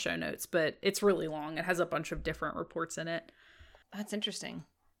it in the show notes, but it's really long. It has a bunch of different reports in it. That's interesting.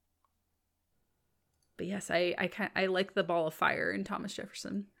 But yes, I like the ball of fire in Thomas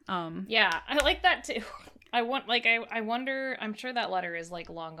Jefferson. Yeah, I like that too. I wonder, I'm sure that letter is like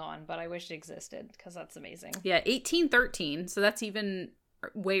long gone, but I wish it existed because that's amazing. Yeah, 1813. So that's even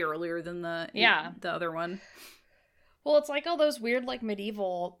way earlier than the other one. Well, it's like all those weird like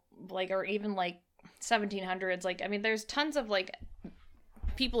medieval like or even like 1700s. Like I mean, there's tons of like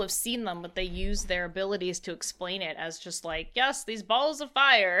people have seen them, but they use their abilities to explain it as just like, yes, these balls of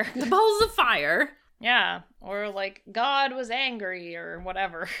fire. The balls of fire. Yeah, or like God was angry or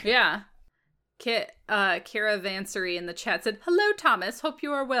whatever. Yeah. Kara Vansery in the chat said, "Hello, Thomas. Hope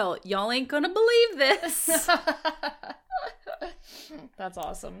you are well. Y'all ain't gonna believe this." That's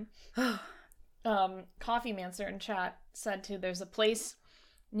awesome. Coffee Mancer in chat said too, there's a place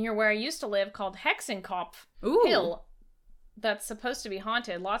near where I used to live called Hexenkopf Hill that's supposed to be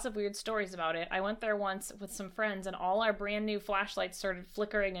haunted. Lots of weird stories about it. I went there once with some friends and all our brand new flashlights started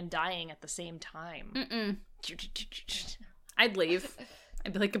flickering and dying at the same time. I'd leave.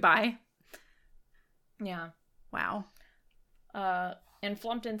 I'd be like, goodbye. Yeah. Wow. And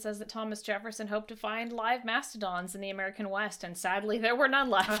Flumpton says that Thomas Jefferson hoped to find live mastodons in the American West, and sadly there were none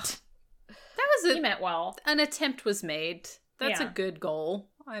left. That was he meant well. An attempt was made. That's Yeah. a good goal.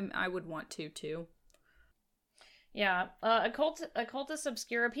 I would want to too. Yeah, Occultus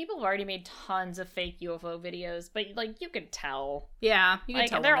Obscura, people have already made tons of fake UFO videos, but like you could tell. Yeah, you can Like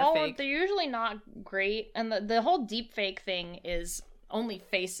tell they're when they're fake. they're usually not great, and the whole deep fake thing is only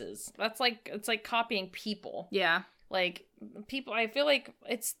faces. That's like it's like copying people. Yeah. Like people, I feel like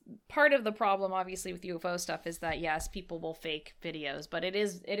it's part of the problem obviously with UFO stuff is that yes, people will fake videos, but it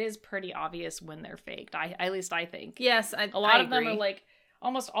is pretty obvious when they're faked. At least I think. Yes, a lot of them are like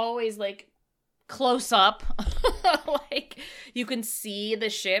almost always like close up. Like you can see the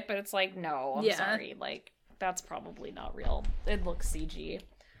ship, but it's like, no, I'm sorry. Like that's probably not real. It looks CG.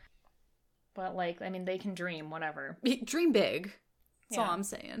 But like, I mean, they can dream, whatever. Dream big. That's all I'm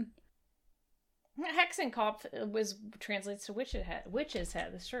saying. Hexenkopf translates to witch's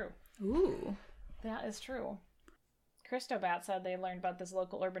head. That's true. Ooh. That is true. Christobat said they learned about this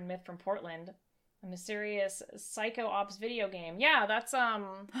local urban myth from Portland. A mysterious Psycho Ops video game. Yeah, that's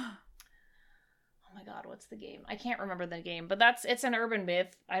oh my god, what's the game? I can't remember the game, but it's an urban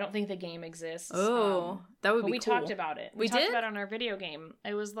myth. I don't think the game exists. Oh, that would be cool. We talked about it. We talked did? about it on our video game.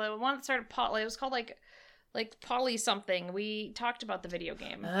 It was the one that started it was called like Poly something. We talked about the video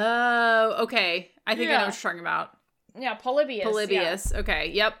game. Oh, okay. I think I know what you're talking about. Yeah, Polybius. Polybius. Yeah.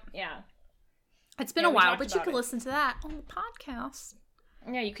 Okay, yep. Yeah. It's been a while, but you can listen to that on the podcast.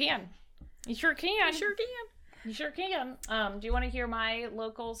 Yeah, you can. You sure can. You sure can. You sure can. Do you want to hear my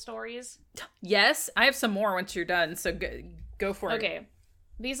local stories? Yes, I have some more once you're done, so go for it. Okay.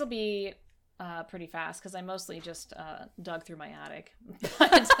 These will be pretty fast because I mostly just dug through my attic.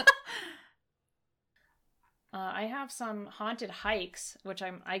 I have some haunted hikes, which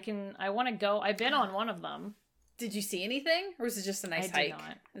I want to go. I've been on one of them. Did you see anything, or was it just a nice hike? I did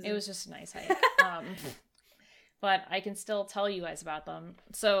not. It was just a nice hike. But I can still tell you guys about them.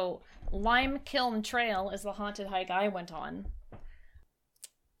 So, Lime Kiln Trail is the haunted hike I went on.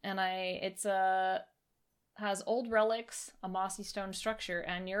 And has old relics, a mossy stone structure,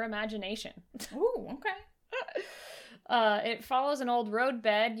 and your imagination. Ooh, okay. It follows an old road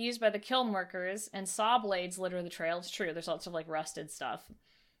bed used by the kiln workers, and saw blades litter the trail. It's true, there's lots of like rusted stuff.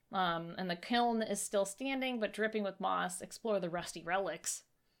 And the kiln is still standing, but dripping with moss. Explore the rusty relics.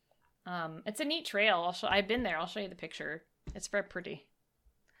 It's a neat trail. I've been there. I'll show you the picture. It's very pretty.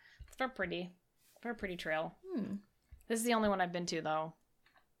 It's very pretty. Very pretty trail. This is the only one I've been to, though.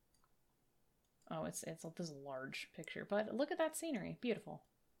 Oh, this is a large picture, but look at that scenery. Beautiful.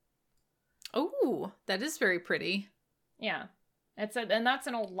 Oh, that is very pretty. Yeah. And that's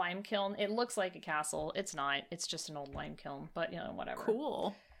an old lime kiln. It looks like a castle. It's not. It's just an old lime kiln, but whatever.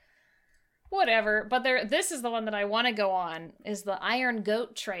 Cool. Whatever, but this is the one that I want to go on, is the Iron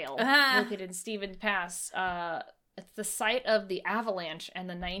Goat Trail, located in Stevens Pass. It's the site of the avalanche and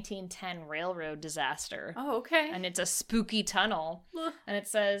the 1910 railroad disaster. Oh, okay. And it's a spooky tunnel. And it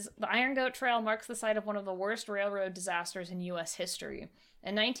says, the Iron Goat Trail marks the site of one of the worst railroad disasters in U.S. history.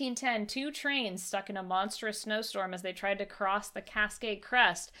 In 1910, 2 trains stuck in a monstrous snowstorm as they tried to cross the Cascade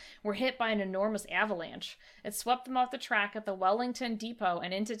Crest were hit by an enormous avalanche. It swept them off the track at the Wellington Depot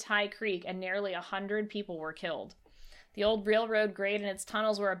and into Ty Creek, and nearly 100 people were killed. The old railroad grade and its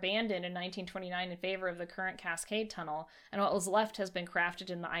tunnels were abandoned in 1929 in favor of the current Cascade Tunnel, and what was left has been crafted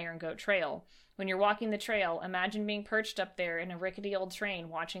in the Iron Goat Trail. When you're walking the trail, imagine being perched up there in a rickety old train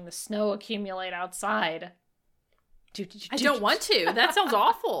watching the snow accumulate outside. I don't want to. That sounds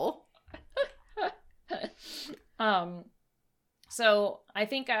awful. So I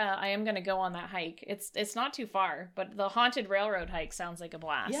think I am gonna go on that hike. It's not too far, but the haunted railroad hike sounds like a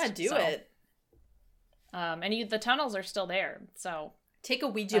blast. Yeah, do it. And the tunnels are still there, so take a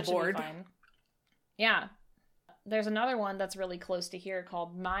Ouija board. Fine. Yeah, there's another one that's really close to here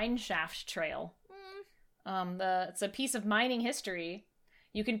called Mine Shaft Trail. It's a piece of mining history.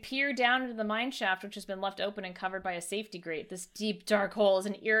 You can peer down into the mine shaft, which has been left open and covered by a safety grate. This deep, dark hole is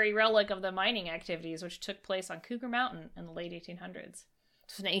an eerie relic of the mining activities, which took place on Cougar Mountain in the late 1800s.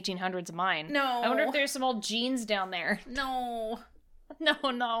 It's an 1800s mine. No. I wonder if there's some old jeans down there. No.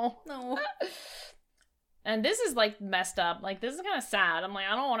 No. And this is, like, messed up. Like, this is kind of sad. I'm like,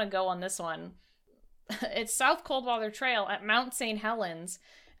 I don't want to go on this one. It's South Coldwater Trail at Mount St. Helens,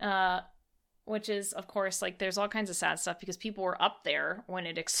 which is, of course, like, there's all kinds of sad stuff because people were up there when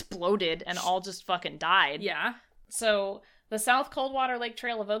it exploded and all just fucking died. Yeah. So the South Coldwater Lake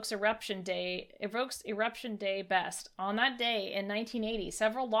Trail evokes Eruption Day best. On that day in 1980,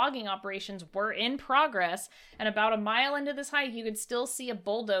 several logging operations were in progress, and about a mile into this hike, you could still see a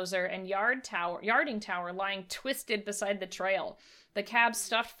bulldozer and yarding tower lying twisted beside the trail. The cab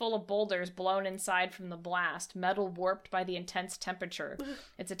stuffed full of boulders blown inside from the blast, metal warped by the intense temperature.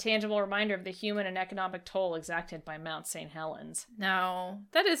 It's a tangible reminder of the human and economic toll exacted by Mount St. Helens. No,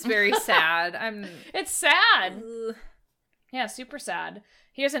 that is very sad. It's sad. Yeah, super sad.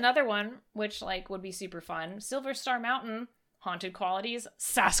 Here's another one, which, like, would be super fun. Silver Star Mountain, haunted qualities,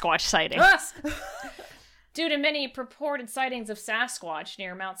 Sasquatch sightings. Due to many purported sightings of Sasquatch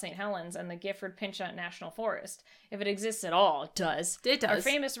near Mount St. Helens and the Gifford-Pinchot National Forest. If it exists at all, it does. It does. Our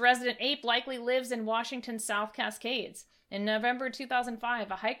famous resident ape likely lives in Washington's South Cascades. In November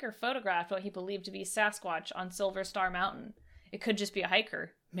 2005, a hiker photographed what he believed to be Sasquatch on Silver Star Mountain. It could just be a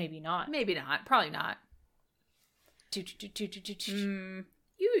hiker. Maybe not. Maybe not. Probably not. You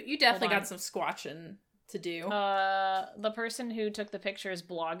definitely got some squatching to do. The person who took the picture's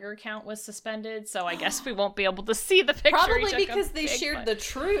blogger account was suspended, so I guess we won't be able to see the picture. Probably because they shared the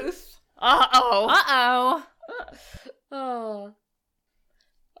truth. Uh-oh.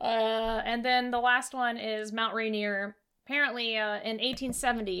 And then the last one is Mount Rainier. Apparently, in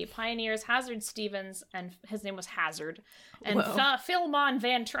 1870, pioneers Hazard Stevens, and his name was Hazard, and Philemon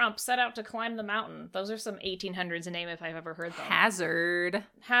Van Trump set out to climb the mountain. Those are some 1800s name if I've ever heard them.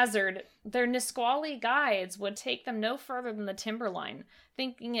 Hazard. Their Nisqually guides would take them no further than the timberline,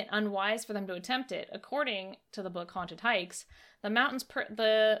 thinking it unwise for them to attempt it. According to the book Haunted Hikes, the mountains,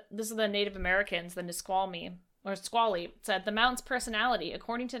 this is the Native Americans, the Nisqually, said the mountain's personality,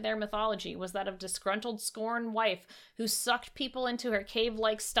 according to their mythology, was that of disgruntled scorned wife who sucked people into her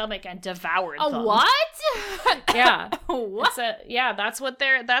cave-like stomach and devoured them. A what? Yeah. What?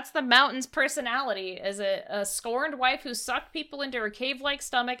 That's the mountain's personality, is a scorned wife who sucked people into her cave-like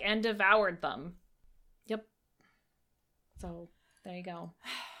stomach and devoured them. Yep. So, there you go.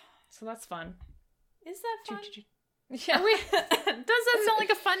 So that's fun. Is that fun? Yeah. Does that sound like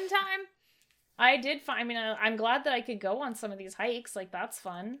a fun time? I did find, I'm glad that I could go on some of these hikes. Like, that's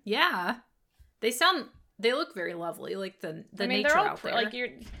fun. Yeah. They look very lovely. Like the nature they're all out there. Like,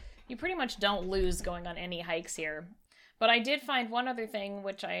 you pretty much don't lose going on any hikes here. But I did find one other thing,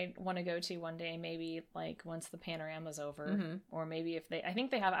 which I want to go to one day, maybe, like, once the panorama's over. Mm-hmm. Or maybe I think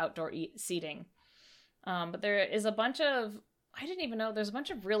they have outdoor seating. But there is a bunch of, I didn't even know, there's a bunch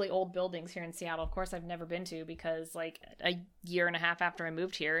of really old buildings here in Seattle. Of course, I've never been to because, like, a year and a half after I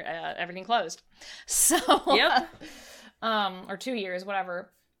moved here, everything closed. So, yep. Or 2 years,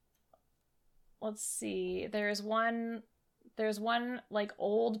 whatever. Let's see. There's one, like,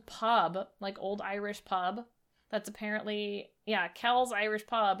 old pub, like, old Irish pub. That's apparently, Kel's Irish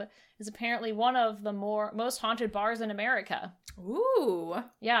Pub is apparently one of the most haunted bars in America. Ooh.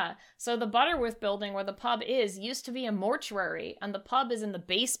 Yeah. So the Butterworth building where the pub is used to be a mortuary, and the pub is in the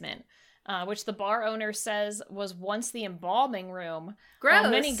basement, which the bar owner says was once the embalming room. Gross.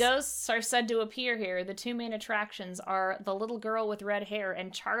 While many ghosts are said to appear here, the two main attractions are the little girl with red hair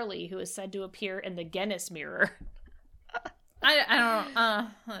and Charlie, who is said to appear in the Guinness mirror. I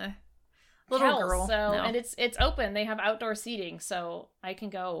don't, little girl. So, no. And it's open. They have outdoor seating, so I can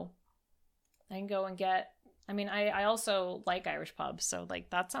go and get, I also like Irish pubs, so, like,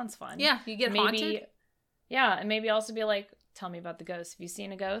 that sounst fun. Yeah, you get haunted. Yeah, and maybe also be like, tell me about the ghost. Have you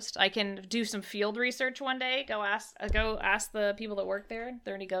seen a ghost? I can do some field research one day. Go ask the people that work there. Are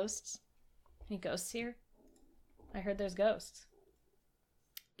there any ghosts? Any ghosts here? I heard there's ghosts.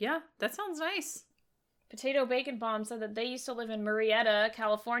 Yeah, that sounds nice. Potato Bacon Bomb said that they used to live in Murrieta,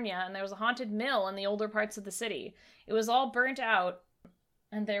 California, and there was a haunted mill in the older parts of the city. It was all burnt out,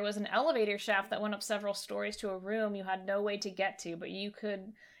 And there was an elevator shaft that went up several stories to a room you had no way to get to, but you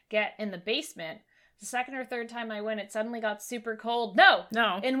could get in the basement. The second or third time I went, it suddenly got super cold. No!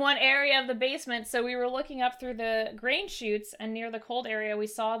 In one area of the basement, so we were looking up through the grain chutes, and near the cold area, we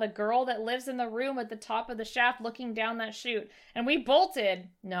saw the girl that lives in the room at the top of the shaft looking down that chute. And we bolted.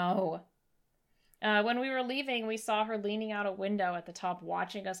 No. When we were leaving, we saw her leaning out a window at the top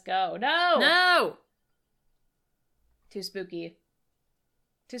watching us go. No! No! Too spooky.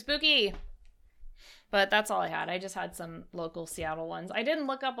 Too spooky! But that's all I had. I just had some local Seattle ones. I didn't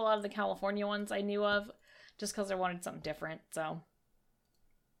look up a lot of the California ones I knew of, just because I wanted something different, so.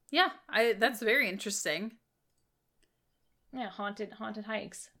 Yeah, that's very interesting. Yeah, haunted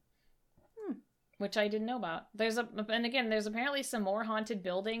hikes. Which I didn't know about. And again, there's apparently some more haunted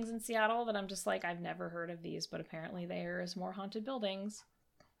buildings in Seattle that I'm just like, I've never heard of these, but apparently there is more haunted buildings.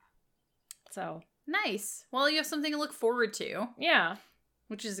 So. Nice. Well, you have something to look forward to. Yeah.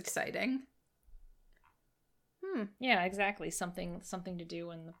 Which is exciting. Yeah, exactly. Something to do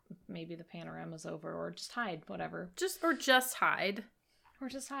when maybe the panorama's over, or just hide, whatever. Just hide. Or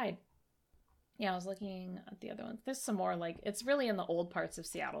just hide. Yeah, I was looking at the other ones. There's some more, like, it's really in the old parts of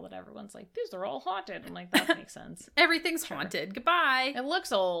Seattle that everyone's like, these are all haunted. I'm like, that makes sense. Everything's haunted. Goodbye. It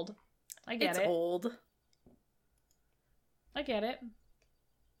looks old. I get it. It's old. I get it.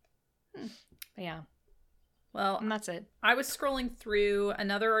 But yeah. Well, and that's it. I was scrolling through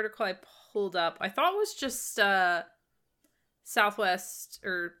another article I pulled up. I thought it was just southwest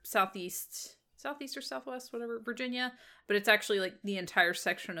or southeast or southwest, whatever, Virginia. But it's actually like the entire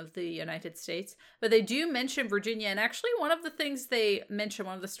section of the United States. But they do mention Virginia. And actually one of the things they mention,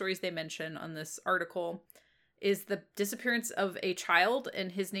 one of the stories they mention on this article is the disappearance of a child.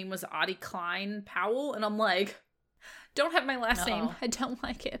 And his name was Audie Klein Powell. And I'm like, don't have my last name. I don't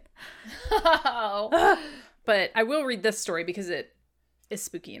like it. But I will read this story because it is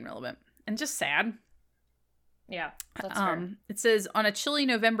spooky and relevant and just sad. Yeah, that's fair. It says, on a chilly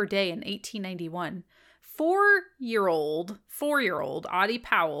November day in 1891, four-year-old Audie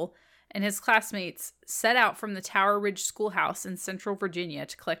Powell and his classmates set out from the Tower Ridge Schoolhouse in central Virginia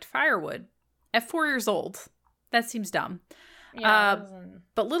to collect firewood. At 4 years old. That seems dumb. Yeah,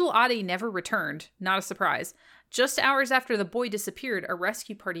 but little Audie never returned. Not a surprise. Just hours after the boy disappeared, a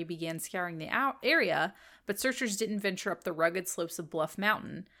rescue party began scouring the area, but searchers didn't venture up the rugged slopes of Bluff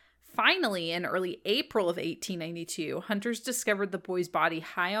Mountain. Finally, in early April of 1892, hunters discovered the boy's body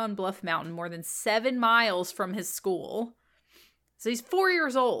high on Bluff Mountain, more than 7 miles from his school. So he's 4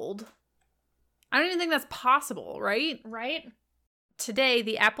 years old. I don't even think that's possible, right? Right? Today,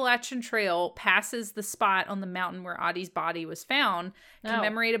 the Appalachian Trail passes the spot on the mountain where Audie's body was found,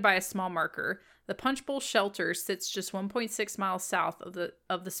 commemorated by a small marker. The Punch Bowl Shelter sits just 1.6 miles south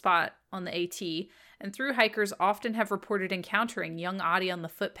of the spot on the AT, and through hikers often have reported encountering young Audie on the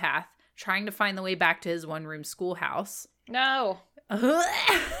footpath, trying to find the way back to his one-room schoolhouse. No. And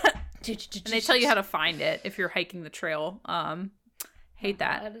they tell you how to find it if you're hiking the trail. Hate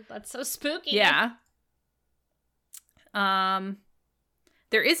that. God, that's so spooky. Yeah.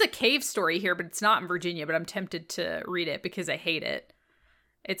 There is a cave story here, but it's not in Virginia, but I'm tempted to read it because I hate it.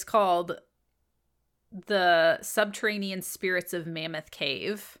 It's called The Subterranean Spirits of Mammoth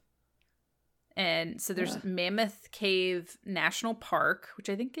Cave. And so there's Mammoth Cave National Park, which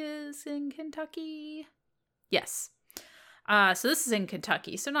I think is in Kentucky. Yes. So this is in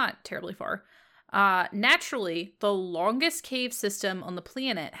Kentucky, so not terribly far. Naturally, the longest cave system on the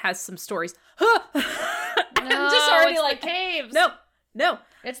planet has some stories. I'm just already it's like, the caves. No.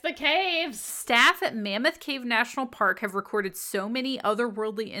 It's the caves. Staff at Mammoth Cave National Park have recorded so many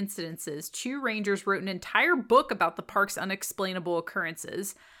otherworldly incidences. 2 rangers wrote an entire book about the park's unexplainable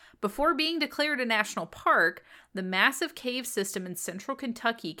occurrences. Before being declared a national park, the massive cave system in central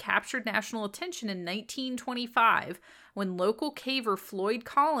Kentucky captured national attention in 1925 when local caver Floyd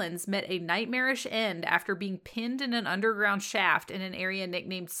Collins met a nightmarish end after being pinned in an underground shaft in an area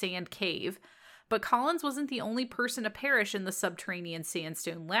nicknamed Sand Cave. But Collins wasn't the only person to perish in the subterranean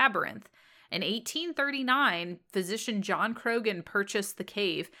sandstone labyrinth. In 1839, physician John Croghan purchased the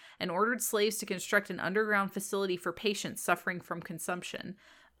cave and ordered slaves to construct an underground facility for patients suffering from consumption.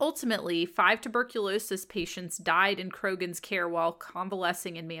 Ultimately, 5 tuberculosis patients died in Croghan's care while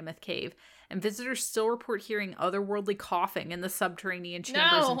convalescing in Mammoth Cave, and visitors still report hearing otherworldly coughing in the subterranean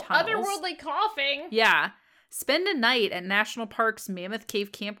chambers and tunnels. Otherworldly coughing? Yeah. Spend a night at National Park's Mammoth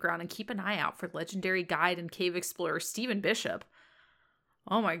Cave Campground and keep an eye out for legendary guide and cave explorer Stephen Bishop.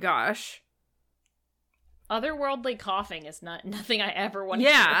 Oh my gosh. Otherworldly coughing is nothing I ever want to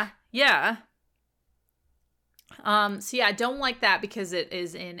hear. Yeah. So yeah, I don't like that because it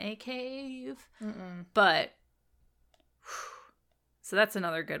is in a cave. Mm-mm. But So that's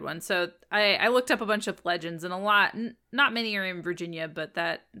another good one. So I looked up a bunch of legends, and not many are in Virginia, but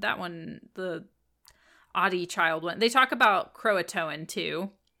that one, the Oddie Child one. They talk about Croatoan too.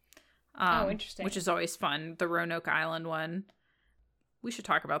 Interesting. Which is always fun. The Roanoke Island one. We should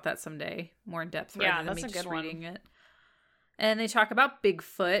talk about that someday, more in depth. Rather than me just reading it. And they talk about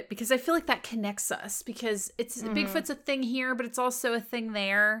Bigfoot, because I feel like that connects us, because Bigfoot's a thing here, but it's also a thing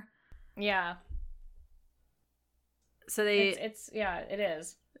there. Yeah. So it is.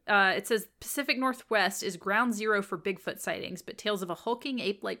 It says Pacific Northwest is ground zero for Bigfoot sightings, but tales of a hulking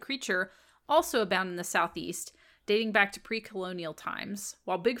ape-like creature also abound in the southeast, dating back to pre-colonial times.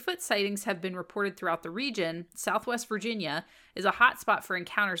 While Bigfoot sightings have been reported throughout the region, Southwest Virginia is a hotspot for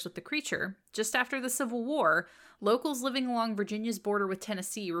encounters with the creature. Just after the Civil War, locals living along Virginia's border with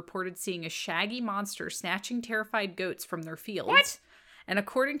Tennessee reported seeing a shaggy monster snatching terrified goats from their fields. What? And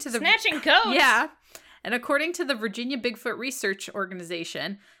according to the snatching goats? Yeah. And according to the Virginia Bigfoot Research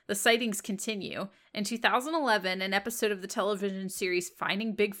Organization, the sightings continue. In 2011, an episode of the television series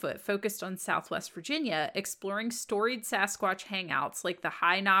Finding Bigfoot focused on Southwest Virginia, exploring storied Sasquatch hangouts like the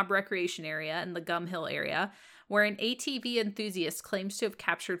High Knob Recreation Area and the Gum Hill area, where an ATV enthusiast claims to have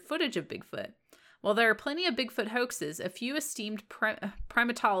captured footage of Bigfoot. While there are plenty of Bigfoot hoaxes, a few esteemed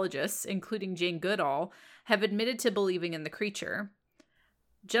primatologists, including Jane Goodall, have admitted to believing in the creature.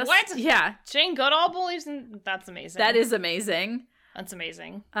 What? Yeah. Jane Goodall believes in... That's amazing. That is amazing. That's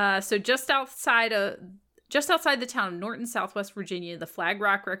amazing. So just outside the town of Norton, Southwest Virginia, the Flag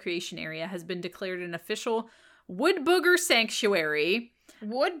Rock Recreation Area has been declared an official wood booger sanctuary.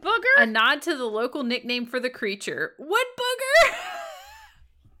 Wood booger? A nod to the local nickname for the creature. Wood booger!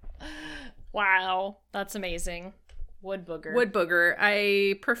 Wow. That's amazing. Wood booger. Wood booger.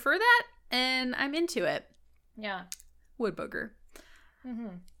 I prefer that, and I'm into it. Yeah. Wood booger.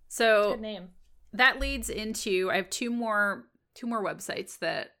 Mm-hmm. So good name. That leads into, I have two more websites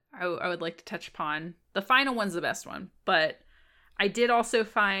that I would like to touch upon. The final one's the best one, but I did also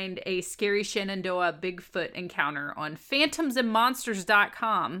find a scary Shenandoah Bigfoot encounter on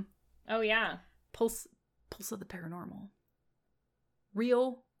phantomsandmonsters.com. Oh yeah. Pulse of the Paranormal.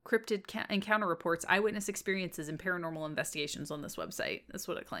 Real cryptid encounter reports, eyewitness experiences, and paranormal investigations on this website. That's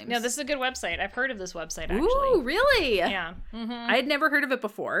what it claims. No, this is a good website. I've heard of this website, actually. Ooh, really? Yeah. Mm-hmm. I had never heard of it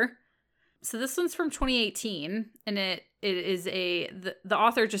before. So this one's from 2018, and it is the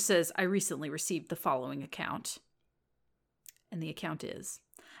author just says, I recently received the following account. And the account is,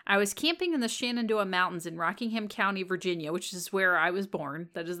 I was camping in the Shenandoah Mountains in Rockingham County, Virginia, which is where I was born.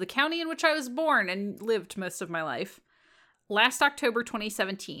 That is the county in which I was born and lived most of my life. Last October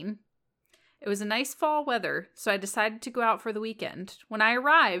 2017. It was a nice fall weather, so I decided to go out for the weekend. When I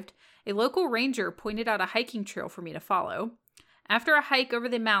arrived, a local ranger pointed out a hiking trail for me to follow. After a hike over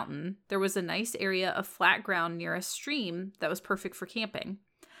the mountain, there was a nice area of flat ground near a stream that was perfect for camping.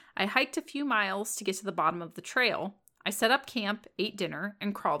 I hiked a few miles to get to the bottom of the trail. I set up camp, ate dinner,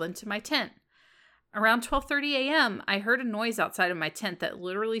 and crawled into my tent. Around 12:30 a.m., I heard a noise outside of my tent that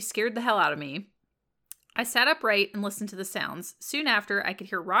literally scared the hell out of me. I sat upright and listened to the sounds. Soon after, I could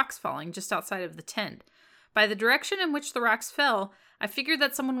hear rocks falling just outside of the tent. By the direction in which the rocks fell, I figured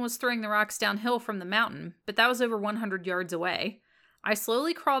that someone was throwing the rocks downhill from the mountain, but that was over 100 yards away. I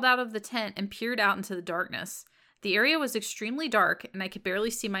slowly crawled out of the tent and peered out into the darkness. The area was extremely dark, and I could barely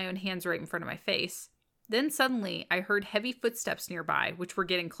see my own hands right in front of my face. Then suddenly, I heard heavy footsteps nearby, which were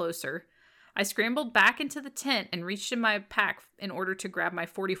getting closer. I scrambled back into the tent and reached in my pack in order to grab my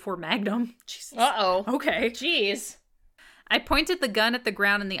 .44 Magnum. Jesus. Uh-oh. Okay. Jeez. I pointed the gun at the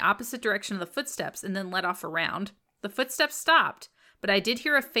ground in the opposite direction of the footsteps and then let off a round. The footsteps stopped, but I did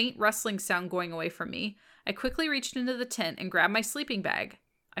hear a faint rustling sound going away from me. I quickly reached into the tent and grabbed my sleeping bag.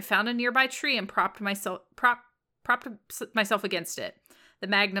 I found a nearby tree and propped myself against it, the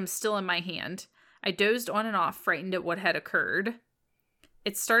Magnum still in my hand. I dozed on and off, frightened at what had occurred.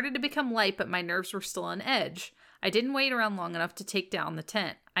 It started to become light, but my nerves were still on edge. I didn't wait around long enough to take down the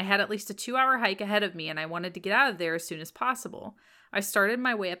tent. I had at least a 2-hour hike ahead of me, and I wanted to get out of there as soon as possible. I started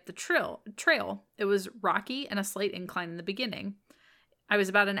my way up the trail. It was rocky and a slight incline in the beginning. I was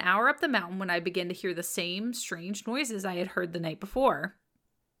about an hour up the mountain when I began to hear the same strange noises I had heard the night before.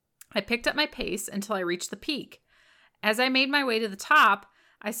 I picked up my pace until I reached the peak. As I made my way to the top,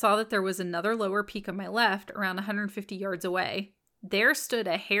 I saw that there was another lower peak on my left, around 150 yards away. There stood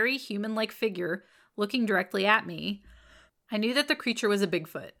a hairy, human-like figure looking directly at me. I knew that the creature was a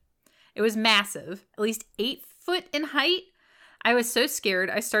Bigfoot. It was massive, at least 8 foot in height. I was so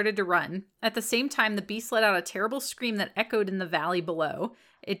scared, I started to run. At the same time, the beast let out a terrible scream that echoed in the valley below.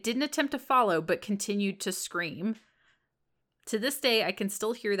 It didn't attempt to follow, but continued to scream. To this day, I can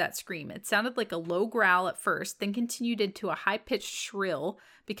still hear that scream. It sounded like a low growl at first, then continued into a high-pitched shrill,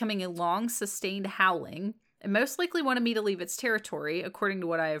 becoming a long, sustained howling. It most likely wanted me to leave its territory, according to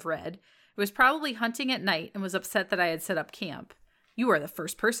what I have read. It was probably hunting at night and was upset that I had set up camp. You are the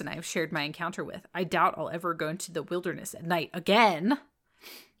first person I have shared my encounter with. I doubt I'll ever go into the wilderness at night again.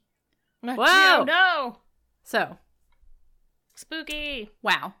 Whoa! No! So. Spooky.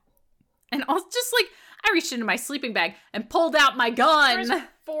 Wow. And also just like, I reached into my sleeping bag and pulled out my gun. His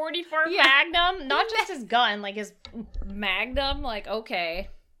 44 Magnum? Not just his gun, like his Magnum. Like, okay.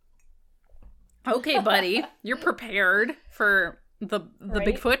 Okay, buddy. You're prepared for the Right?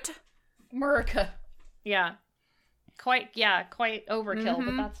 Bigfoot. Murica. Yeah. Quite overkill,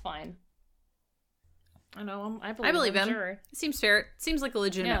 but that's fine. I know, I believe him. Sure. It seems fair. It seems like a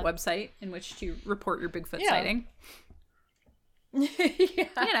legitimate website in which to report your Bigfoot sighting. You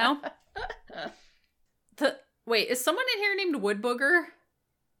know. Wait, is someone in here named Wood Booger?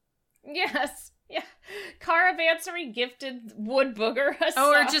 Yes. Yeah. Caravansary gifted Wood Booger.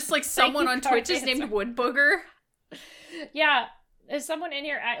 Or just like someone on Twitch is named Wood Booger? Yeah. Is someone in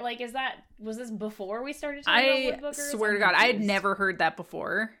here, like, was this before we started talking about Wood Boogers? I swear to God, I had never heard that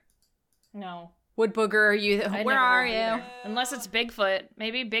before. No. Wood Booger, where are you? Unless it's Bigfoot.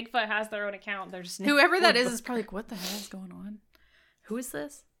 Maybe Bigfoot has their own account. They're just whoever that is probably like, what the hell is going on? Who is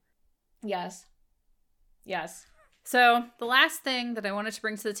this? Yes. So the last thing that I wanted to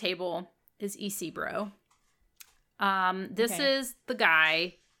bring to the table is EC Bro. This is the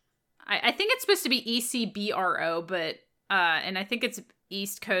guy. I think it's supposed to be ECBRO, but and I think it's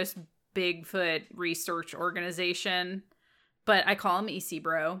East Coast Bigfoot Research Organization, but I call him EC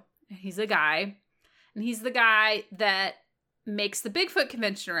Bro. He's a guy, and he's the guy that makes the Bigfoot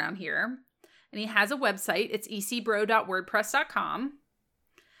convention around here, and he has a website. It's ecbro.wordpress.com.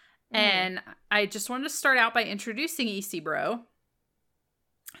 And I just wanted to start out by introducing EC Bro.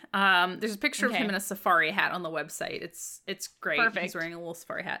 There's a picture of him in a safari hat on the website. It's great. Perfect. He's wearing a little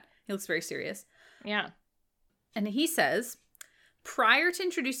safari hat. He looks very serious. Yeah. And he says, prior to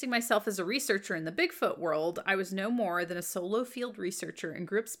introducing myself as a researcher in the Bigfoot world, I was no more than a solo field researcher and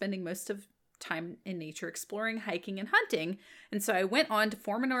grew up spending most of time in nature exploring, hiking, and hunting. And so I went on to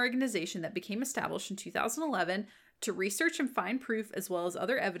form an organization that became established in 2011 to research and find proof as well as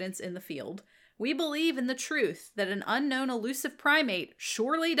other evidence in the field. We believe in the truth that an unknown elusive primate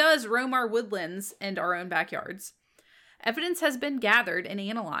surely does roam our woodlands and our own backyards. Evidence has been gathered and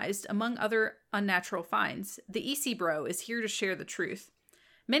analyzed, among other unnatural finds. The EC Bro is here to share the truth.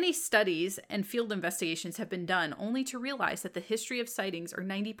 Many studies and field investigations have been done only to realize that the history of sightings are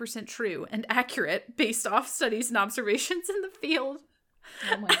 90% true and accurate based off studies and observations in the field.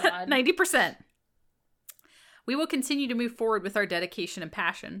 Oh my God. 90%. We will continue to move forward with our dedication and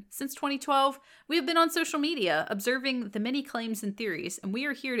passion. Since 2012, we have been on social media, observing the many claims and theories, and we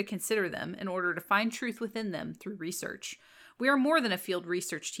are here to consider them in order to find truth within them through research. We are more than a field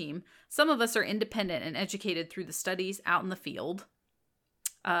research team. Some of us are independent and educated through the studies out in the field.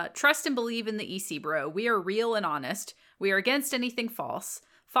 Trust and believe in the EC Bro. We are real and honest. We are against anything false.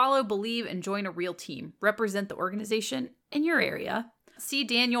 Follow, believe, and join a real team. Represent the organization in your area. See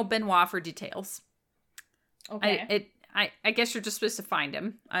Daniel Benoit for details. Okay. I guess you're just supposed to find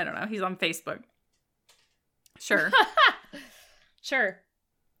him. I don't know. He's on Facebook. Sure. Sure.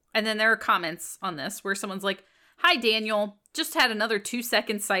 And then there are comments on this where someone's like, hi, Daniel. Just had another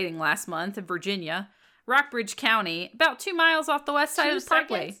 2-second sighting last month in Virginia. Rockbridge County, about 2 miles off the west side of the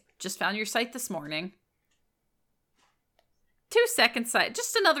parkway. Just found your site this morning. 2-second sight.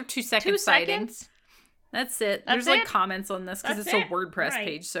 Just another 2-second sighting. That's it. There's like comments on this because it's a WordPress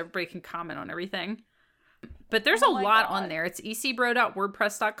page, so everybody can comment on everything. But there's a lot on there. It's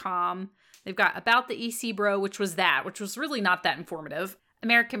ecbro.wordpress.com. They've got About the EC Bro, which was really not that informative.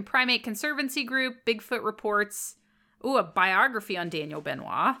 American Primate Conservancy Group, Bigfoot Reports. Ooh, a biography on Daniel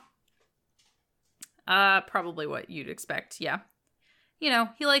Benoit. Probably what you'd expect, yeah. You know,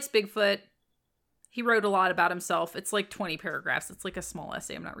 he likes Bigfoot. He wrote a lot about himself. It's like 20 paragraphs. It's like a small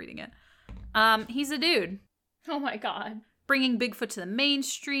essay. I'm not reading it. He's a dude. Oh my God. Bringing Bigfoot to the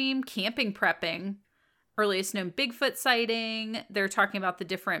mainstream, camping prepping. Earliest known Bigfoot sighting. They're talking about the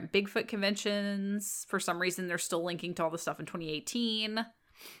different Bigfoot conventions. For some reason, they're still linking to all the stuff in 2018.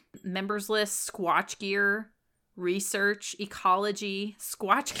 Members list, Squatch gear, research, ecology,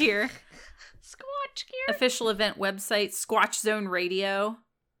 Squatch gear. Squatch gear. Official event website, Squatch Zone Radio.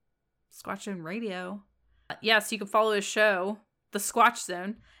 Squatch Zone Radio. So you can follow his show. the Squatch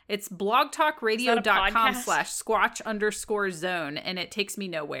Zone. It's blogtalkradio.com/squatch_zone, and it takes me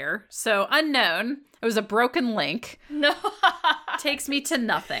nowhere. So unknown. It was a broken link. No. Takes me to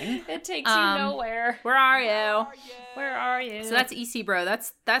nothing. It takes you nowhere. Where are you? Where are you? So that's EC Bro.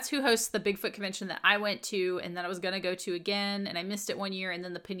 That's who hosts the Bigfoot convention that I went to and that I was going to go to again, and I missed it one year, and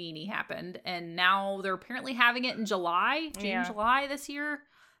then the Panini happened, and now they're apparently having it in July, July this year,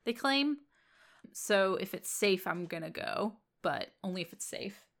 they claim. So if it's safe, I'm going to go, but only if it's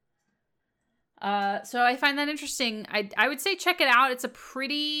safe. So I find that interesting. I would say check it out. It's a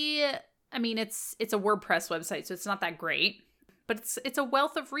pretty, I mean, it's a WordPress website, so it's not that great, but it's a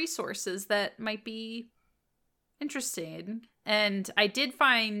wealth of resources that might be interesting. And I did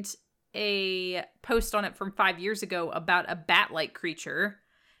find a post on it from 5 years ago about a bat-like creature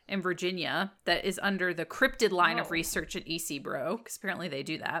in Virginia that is under the cryptid line of research at EC Bro, because apparently they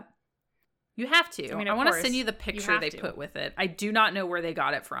do that. You have to. I want to send you the picture they put with it. I do not know where they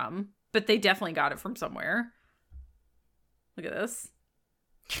got it from, but they definitely got it from somewhere. Look at this.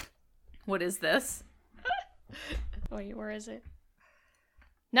 What is this? Wait, where is it?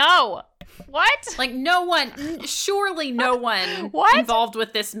 No! What? Like, no one, surely no one involved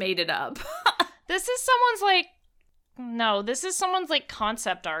with this made it up. This is someone's, like, no, this is someone's, like,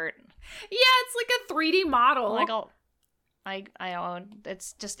 concept art. Yeah, it's like a 3D model. Like, I own,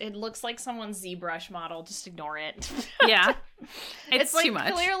 it's just, it looks like someone's ZBrush model. Just ignore it. Yeah. It's like, too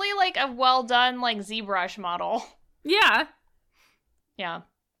much. Clearly, like, a well-done, like, ZBrush model. Yeah. Yeah.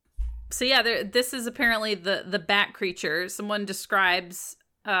 So yeah, this is apparently the bat creature. Someone describes,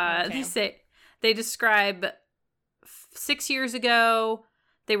 they describe 6 years ago,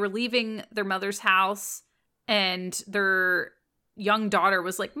 they were leaving their mother's house and their young daughter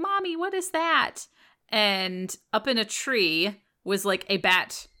was like, "Mommy, what is that?" And up in a tree was like a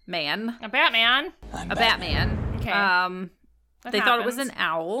Batman. A Batman? A Batman. Okay. They thought it was an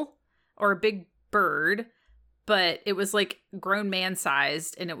owl or a big bird, but it was like grown man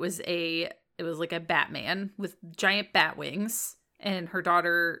sized, and it was like a Batman with giant bat wings, and her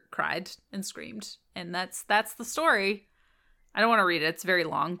daughter cried and screamed. And that's the story. I don't want to read it. It's very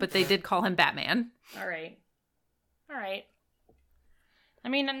long, but they did call him Batman. All right. I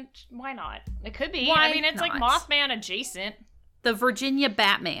mean, and why not? It could be. Why I mean, it's not? like Mothman adjacent. The Virginia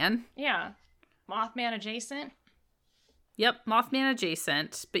Batman. Yeah. Mothman adjacent. Yep, Mothman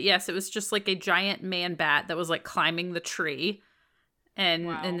adjacent. But yes, it was just like a giant man bat that was like climbing the tree. And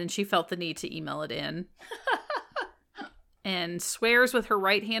then she felt the need to email it in. And swears with her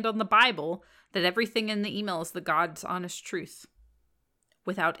right hand on the Bible that everything in the email is the God's honest truth.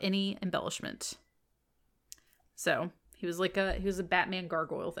 Without any embellishment. So, he was a Batman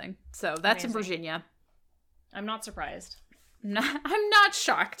gargoyle thing. So, that's in Virginia. I'm not surprised. I'm not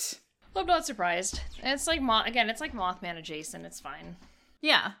shocked. I'm not surprised. It's like, it's like Mothman adjacent. It's fine.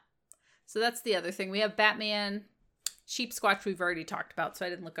 Yeah. So that's the other thing. We have Batman, Sheep Squatch we've already talked about, so I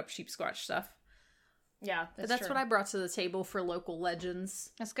didn't look up Sheep Squatch stuff. Yeah, that's what I brought to the table for local legends.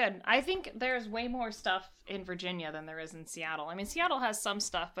 That's good. I think there's way more stuff in Virginia than there is in Seattle. I mean, Seattle has some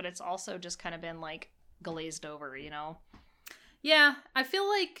stuff, but it's also just kind of been, like, glazed over, you know? Yeah, I feel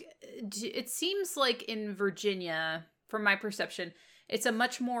like it seems like in Virginia, from my perception, it's a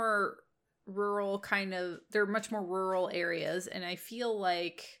much more rural they're much more rural areas, and I feel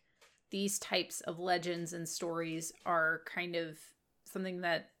like these types of legends and stories are kind of something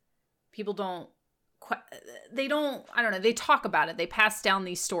that people they talk about it, they pass down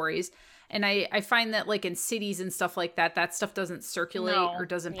these stories, and I find that like in cities and stuff like that stuff doesn't circulate or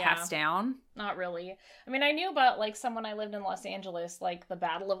doesn't pass down. Not really. I mean, I knew about like when I lived in Los Angeles, like the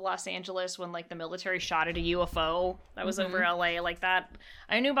Battle of Los Angeles, when like the military shot at a UFO that was over LA, like that.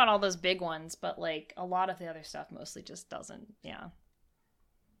 I knew about all those big ones, but like a lot of the other stuff mostly just doesn't. Yeah,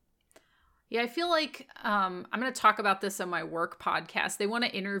 I feel like I'm going to talk about this on my work podcast. They want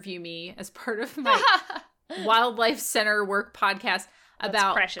to interview me as part of my Wildlife Center work podcast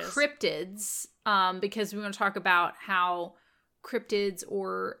about cryptids, because we want to talk about how cryptids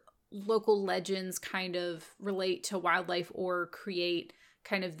or local legends kind of relate to wildlife or create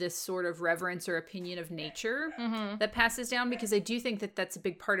kind of this sort of reverence or opinion of nature that passes down, because I do think that that's a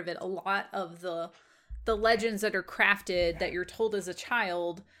big part of it. A lot of the legends that are crafted that you're told as a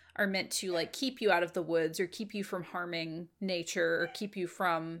child are meant to like keep you out of the woods or keep you from harming nature or keep you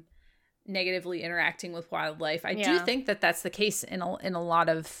from negatively interacting with wildlife. I do think that that's the case in a lot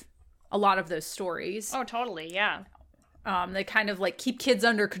of those stories. Oh, totally. Yeah. They kind of like keep kids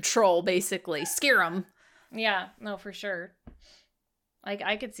under control, basically scare them. Yeah, no, for sure. Like,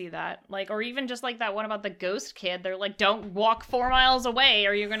 I could see that. Like, or even just like that one about the ghost kid. They're like, don't walk 4 miles away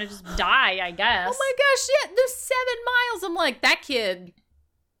or you're gonna just die, I guess. Oh my gosh, yeah, there's 7 miles. I'm like, that kid,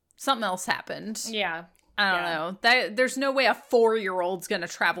 something else happened. Yeah. I don't know. There's no way a 4-year-old's gonna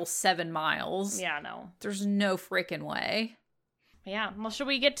travel 7 miles. Yeah, no. There's no freaking way. Yeah. Well, should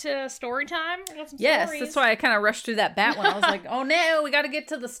we get to story time? I got some Yes, stories. that's why I kind of rushed through that bat one. I was like, oh no, we gotta get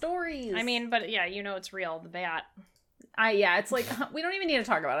to the stories. I mean, but yeah, you know it's real, the bat. Yeah, it's like, we don't even need to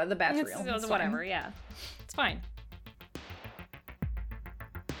talk about it. The bat's real. It's whatever, yeah. It's fine.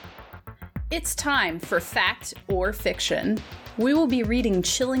 It's time for Fact or Fiction. We will be reading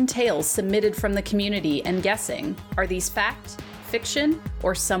chilling tales submitted from the community and guessing, are these fact, fiction,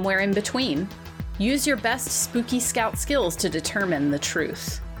 or somewhere in between? Use your best spooky scout skills to determine the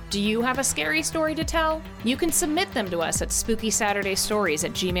truth. Do you have a scary story to tell? You can submit them to us at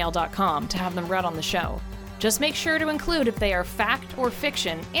spookysaturdaystories@gmail.com to have them read on the show. Just make sure to include if they are fact or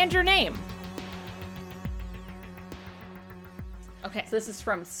fiction and your name. Okay. So this is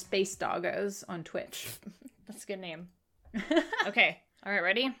from Space Doggos on Twitch. That's a good name. Okay. All right,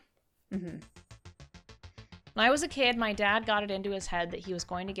 ready? Mm-hmm. When I was a kid, my dad got it into his head that he was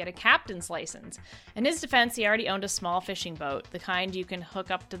going to get a captain's license. In his defense, he already owned a small fishing boat, the kind you can hook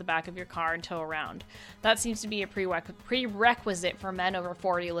up to the back of your car and tow around. That seems to be a prerequisite for men over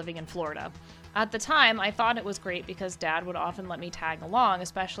 40 living in Florida. At the time, I thought it was great because Dad would often let me tag along,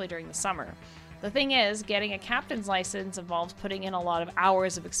 especially during the summer. The thing is, getting a captain's license involves putting in a lot of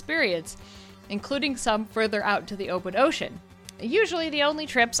hours of experience, including some further out to the open ocean. Usually the only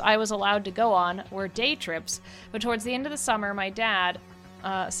trips I was allowed to go on were day trips, but towards the end of the summer, my dad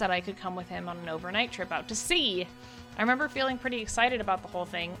said I could come with him on an overnight trip out to sea. I remember feeling pretty excited about the whole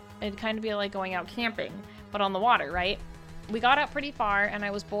thing. It'd kind of be like going out camping, but on the water, right? We got out pretty far, and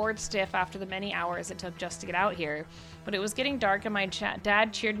I was bored stiff after the many hours it took just to get out here. But it was getting dark, and my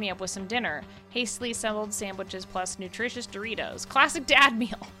dad cheered me up with some dinner. Hastily assembled sandwiches plus nutritious Doritos. Classic dad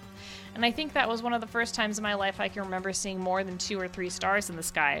meal. And I think that was one of the first times in my life I can remember seeing more than 2 or 3 stars in the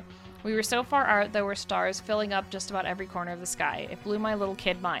sky. We were so far out, there were stars filling up just about every corner of the sky. It blew my little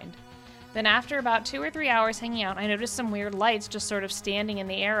kid mind. Then after about 2 or 3 hours hanging out, I noticed some weird lights just sort of standing in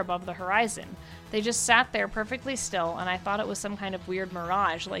the air above the horizon. They just sat there perfectly still, and I thought it was some kind of weird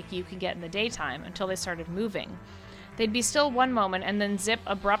mirage like you could get in the daytime, until they started moving. They'd be still one moment and then zip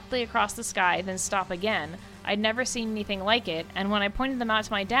abruptly across the sky, then stop again. I'd never seen anything like it, and when I pointed them out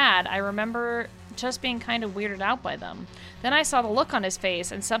to my dad, I remember just being kind of weirded out by them. Then I saw the look on his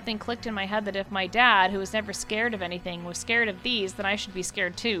face, and something clicked in my head that if my dad, who was never scared of anything, was scared of these, then I should be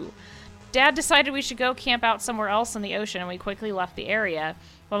scared too. Dad decided we should go camp out somewhere else in the ocean, and we quickly left the area.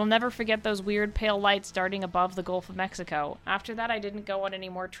 But I'll never forget those weird pale lights darting above the Gulf of Mexico. After that, I didn't go on any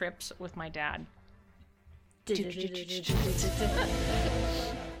more trips with my dad. Oh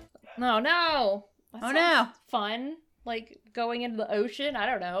no! That sounds fun. Like going into the ocean. I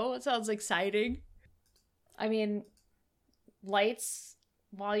don't know. It sounds exciting. I mean, lights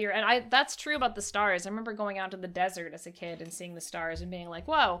while you're and that's true about the stars. I remember going out to the desert as a kid and seeing the stars and being like,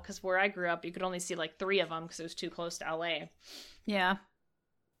 whoa, because where I grew up you could only see like 3 of them because it was too close to LA. Yeah.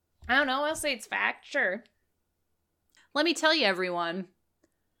 I don't know, I'll say it's fact, sure. Let me tell you, everyone,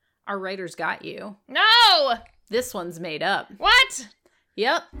 our writers got you. No! This one's made up. What?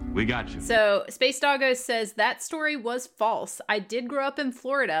 Yep. We got you. So, Space Doggo says, that story was false. I did grow up in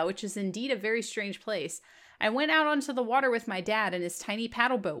Florida, which is indeed a very strange place. I went out onto the water with my dad in his tiny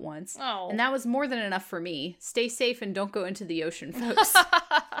paddle boat once, and that was more than enough for me. Stay safe and don't go into the ocean, folks.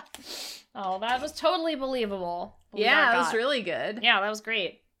 Oh, that was totally believable. Yeah, that was really good. Yeah, that was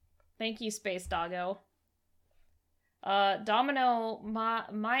great. Thank you, Space Doggo. Domino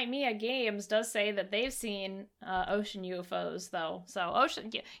Mia Games does say that they've seen ocean UFOs, though. So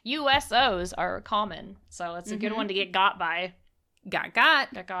ocean USOs are common. So it's a good one to get got by. Got.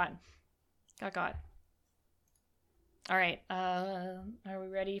 All right. Are we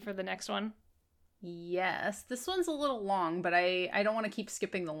ready for the next one? Yes. This one's a little long, but I don't want to keep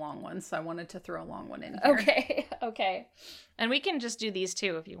skipping the long ones, so I wanted to throw a long one in here. Okay. And we can just do these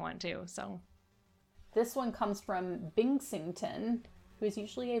too if you want to, so... This one comes from Bingsington, who is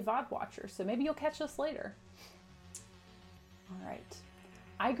usually a VOD watcher, so maybe you'll catch us later. All right.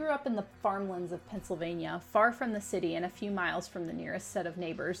 I grew up in the farmlands of Pennsylvania, far from the city and a few miles from the nearest set of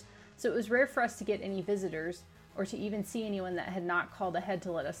neighbors, so it was rare for us to get any visitors or to even see anyone that had not called ahead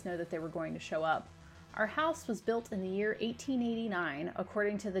to let us know that they were going to show up. Our house was built in the year 1889,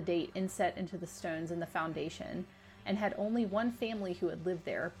 according to the date inset into the stones in the foundation, and had only one family who had lived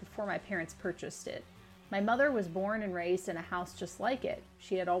there before my parents purchased it. My mother was born and raised in a house just like it,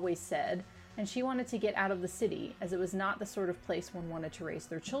 she had always said, and she wanted to get out of the city, as it was not the sort of place one wanted to raise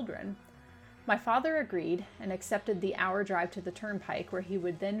their children. My father agreed and accepted the hour drive to the turnpike, where he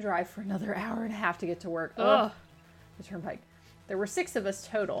would then drive for another hour and a half to get to work. Ugh. The turnpike. There were 6 of us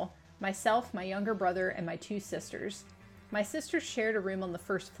total, myself, my younger brother, and my 2 sisters. My sisters shared a room on the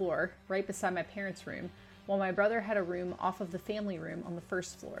first floor, right beside my parents' room, while my brother had a room off of the family room on the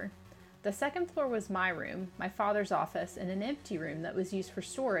first floor. The second floor was my room, my father's office, and an empty room that was used for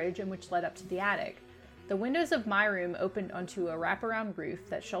storage and which led up to the attic. The windows of my room opened onto a wraparound roof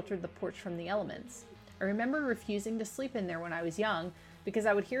that sheltered the porch from the elements. I remember refusing to sleep in there when I was young because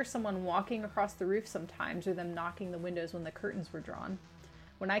I would hear someone walking across the roof sometimes, or them knocking the windows when the curtains were drawn.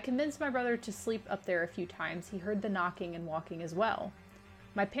 When I convinced my brother to sleep up there a few times, he heard the knocking and walking as well.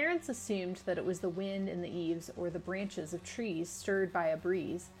 My parents assumed that it was the wind in the eaves or the branches of trees stirred by a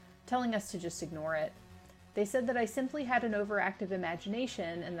breeze, telling us to just ignore it. They said that I simply had an overactive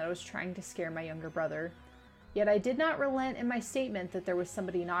imagination and that I was trying to scare my younger brother. Yet I did not relent in my statement that there was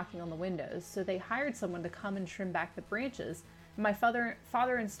somebody knocking on the windows, so they hired someone to come and trim back the branches, and my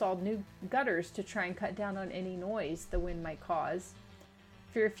father installed new gutters to try and cut down on any noise the wind might cause.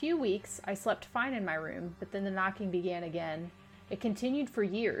 For a few weeks, I slept fine in my room, but then the knocking began again. It continued for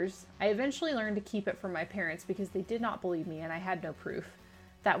years. I eventually learned to keep it from my parents because they did not believe me and I had no proof.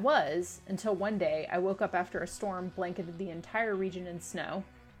 That was, until one day I woke up after a storm blanketed the entire region in snow.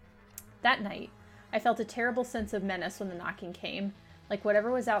 That night, I felt a terrible sense of menace when the knocking came, like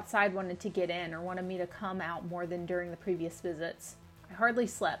whatever was outside wanted to get in or wanted me to come out more than during the previous visits. I hardly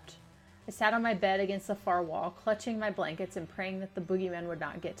slept. I sat on my bed against the far wall, clutching my blankets and praying that the boogeyman would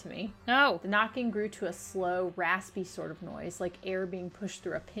not get to me. No. The knocking grew to a slow, raspy sort of noise, like air being pushed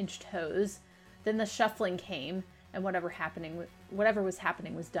through a pinched hose. Then the shuffling came, and whatever was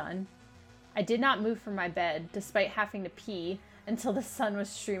happening was done. I did not move from my bed, despite having to pee, until the sun was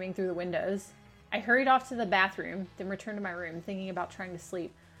streaming through the windows. I hurried off to the bathroom, then returned to my room, thinking about trying to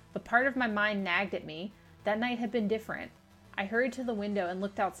sleep. But part of my mind nagged at me. That night had been different. I hurried to the window and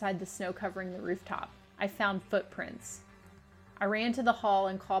looked outside the snow covering the rooftop. I found footprints. I ran to the hall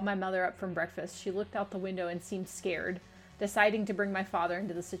and called my mother up from breakfast. She looked out the window and seemed scared, deciding to bring my father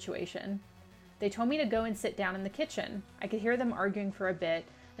into the situation. They told me to go and sit down in the kitchen. I could hear them arguing for a bit,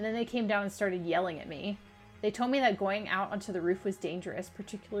 and then they came down and started yelling at me. They told me that going out onto the roof was dangerous,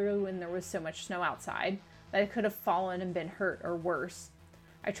 particularly when there was so much snow outside, that I could have fallen and been hurt or worse.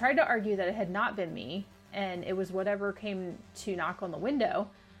 I tried to argue that it had not been me, and it was whatever came to knock on the window,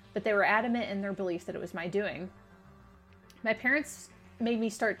 but they were adamant in their belief that it was my doing. My parents made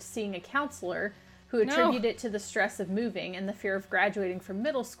me start seeing a counselor who attributed it to the stress of moving and the fear of graduating from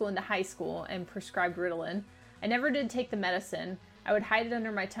middle school into high school, and prescribed Ritalin. I never did take the medicine. I would hide it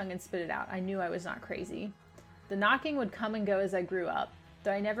under my tongue and spit it out. I knew I was not crazy. The knocking would come and go as I grew up,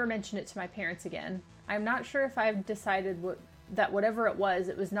 though I never mentioned it to my parents again. I'm not sure if I've decided that whatever it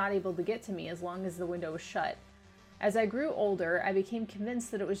was not able to get to me as long as the window was shut. As I grew older, I became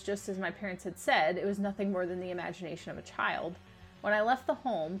convinced that it was just as my parents had said. It was nothing more than the imagination of a child. When I left the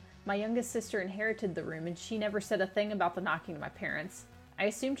home, my youngest sister inherited the room, and she never said a thing about the knocking to my parents. I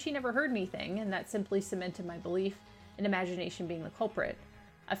assumed she never heard anything, and that simply cemented my belief in imagination being the culprit.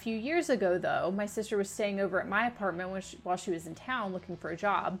 A few years ago, though, my sister was staying over at my apartment while she was in town looking for a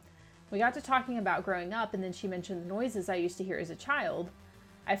job. We got to talking about growing up, and then she mentioned the noises I used to hear as a child.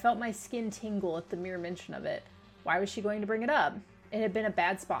 I felt my skin tingle at the mere mention of it. Why was she going to bring it up? It had been a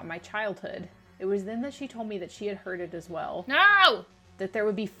bad spot in my childhood. It was then that she told me that she had heard it as well. No! That there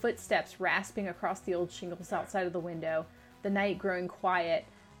would be footsteps rasping across the old shingles outside of the window, the night growing quiet,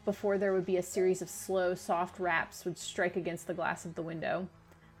 before there would be a series of slow, soft raps would strike against the glass of the window.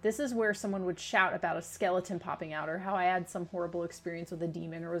 This is where someone would shout about a skeleton popping out, or how I had some horrible experience with a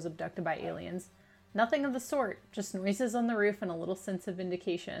demon or was abducted by aliens. Nothing of the sort, just noises on the roof and a little sense of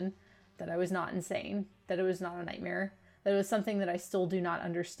vindication that I was not insane, that it was not a nightmare, that it was something that I still do not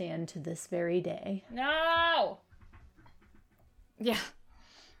understand to this very day. No! Yeah.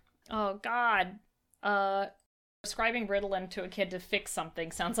 Oh, God. Prescribing Ritalin to a kid to fix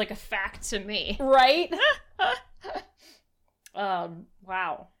something sounds like a fact to me. Right?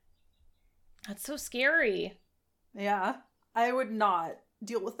 Wow. That's so scary. Yeah. I would not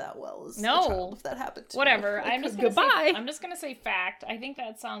deal with that well as a No. child if that happened to Whatever. me. I'm just gonna say fact. I think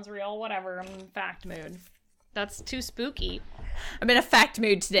that sounds real. Whatever. I'm in fact mood. That's too spooky. I'm in a fact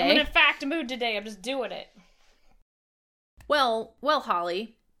mood today. I'm in a fact mood today. I'm just doing it. Well,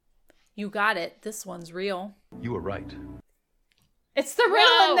 Holly. You got it. This one's real. You were right. It's the No.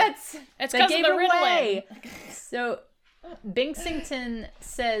 Ritalin It's that because of gave the it away. Ritalin. So, Binksington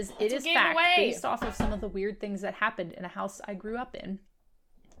says it what is gave it fact away. based off of some of the weird things that happened in a house I grew up in.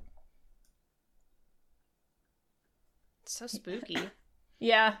 So spooky.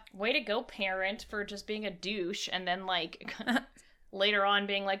 Yeah. Way to go, parent, for just being a douche and then, like, later on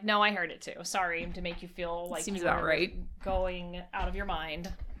being like, no, I heard it too. Sorry, to make you feel like Seems you about were right. going out of your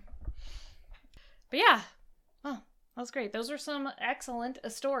mind. But yeah. Oh, that was great. Those were some excellent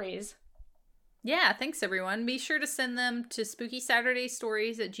stories. Yeah, thanks everyone. Be sure to send them to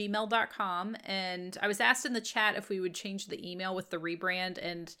spookysaturdaystories@gmail.com. And I was asked in the chat if we would change the email with the rebrand,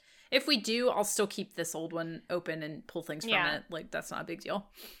 and if we do, I'll still keep this old one open and pull things from it. Like, that's not a big deal.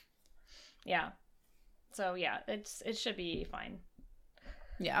 Yeah. So yeah, it should be fine.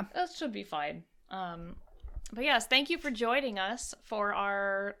 Yeah. It should be fine. But yes, thank you for joining us for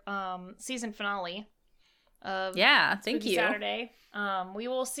our season finale of thank Spooky you. Saturday. We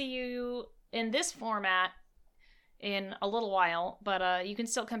will see you in this format in a little while, but you can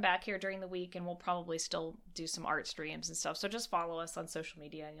still come back here during the week, and we'll probably still do some art streams and stuff. So just follow us on social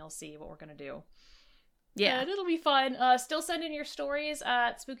media and you'll see what we're gonna do. Yeah. And it'll be fun. Still send in your stories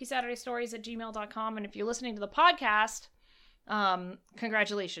at spookysaturdaystories@gmail.com. And if you're listening to the podcast,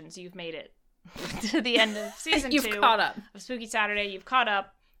 congratulations, you've made it to the end of season 2. You've caught up. Of Spooky Saturday. You've caught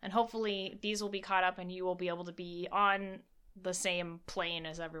up, and hopefully these will be caught up and you will be able to be on the same plane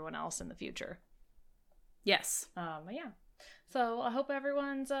as everyone else in the future. Yes. But yeah. So I hope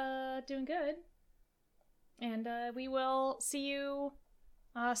everyone's doing good. And we will see you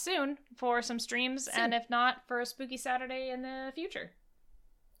soon for some streams, and if not, for a Spooky Saturday in the future.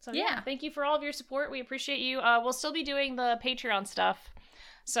 So yeah, thank you for all of your support. We appreciate you. We'll still be doing the Patreon stuff.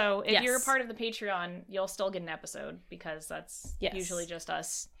 So if you're a part of the Patreon, you'll still get an episode, because that's usually just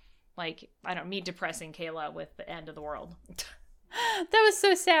us, like, I don't know, me depressing Kayla with the end of the world. That was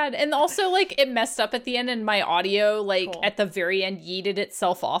so sad. And also, like, it messed up at the end, and my audio, like, at the very end yeeted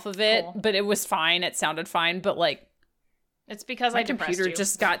itself off of it. But it was fine. It sounded fine. But, like, it's because my computer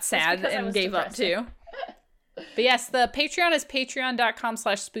just got sad and gave up too. But yes, the Patreon is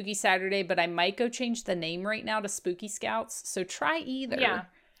patreon.com/Spooky Saturday, but I might go change the name right now to Spooky Scouts. So try either. Yeah.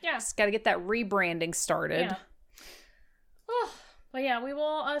 Just got to get that rebranding started. Yeah. Oh, but yeah, we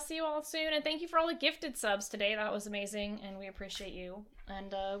will see you all soon. And thank you for all the gifted subs today. That was amazing. And we appreciate you.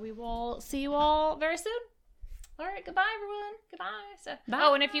 And we will see you all very soon. All right. Goodbye, everyone. Goodbye. Bye.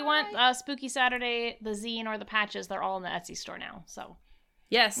 Oh, and if you want Spooky Saturday, the zine or the patches, they're all in the Etsy store now. So.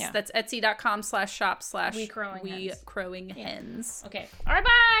 Yes, that's etsy.com/shop/ We Crowing Hens. Okay. All right,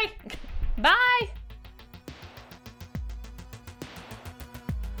 bye! Bye!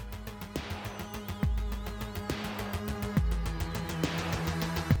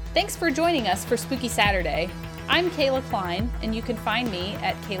 Thanks for joining us for Spooky Saturday. I'm Kayla Klein, and you can find me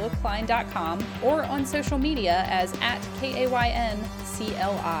at kaylaklein.com or on social media as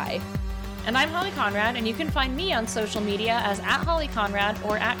 @KAYNCLI. And I'm Holly Conrad, and you can find me on social media as @HollyConrad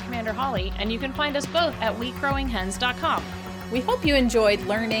or @CommanderHolly, and you can find us both at WeCrowingHens.com. We hope you enjoyed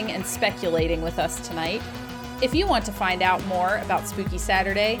learning and speculating with us tonight. If you want to find out more about Spooky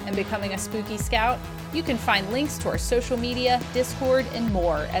Saturday and becoming a Spooky Scout, you can find links to our social media, Discord, and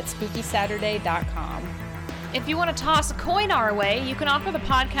more at SpookySaturday.com. If you want to toss a coin our way, you can offer the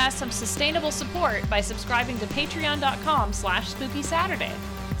podcast some sustainable support by subscribing to patreon.com/Spooky Saturday.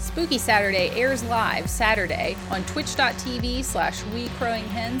 Spooky Saturday airs live Saturday on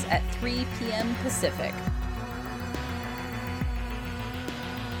twitch.tv/WeCrowingHens at 3 p.m. Pacific.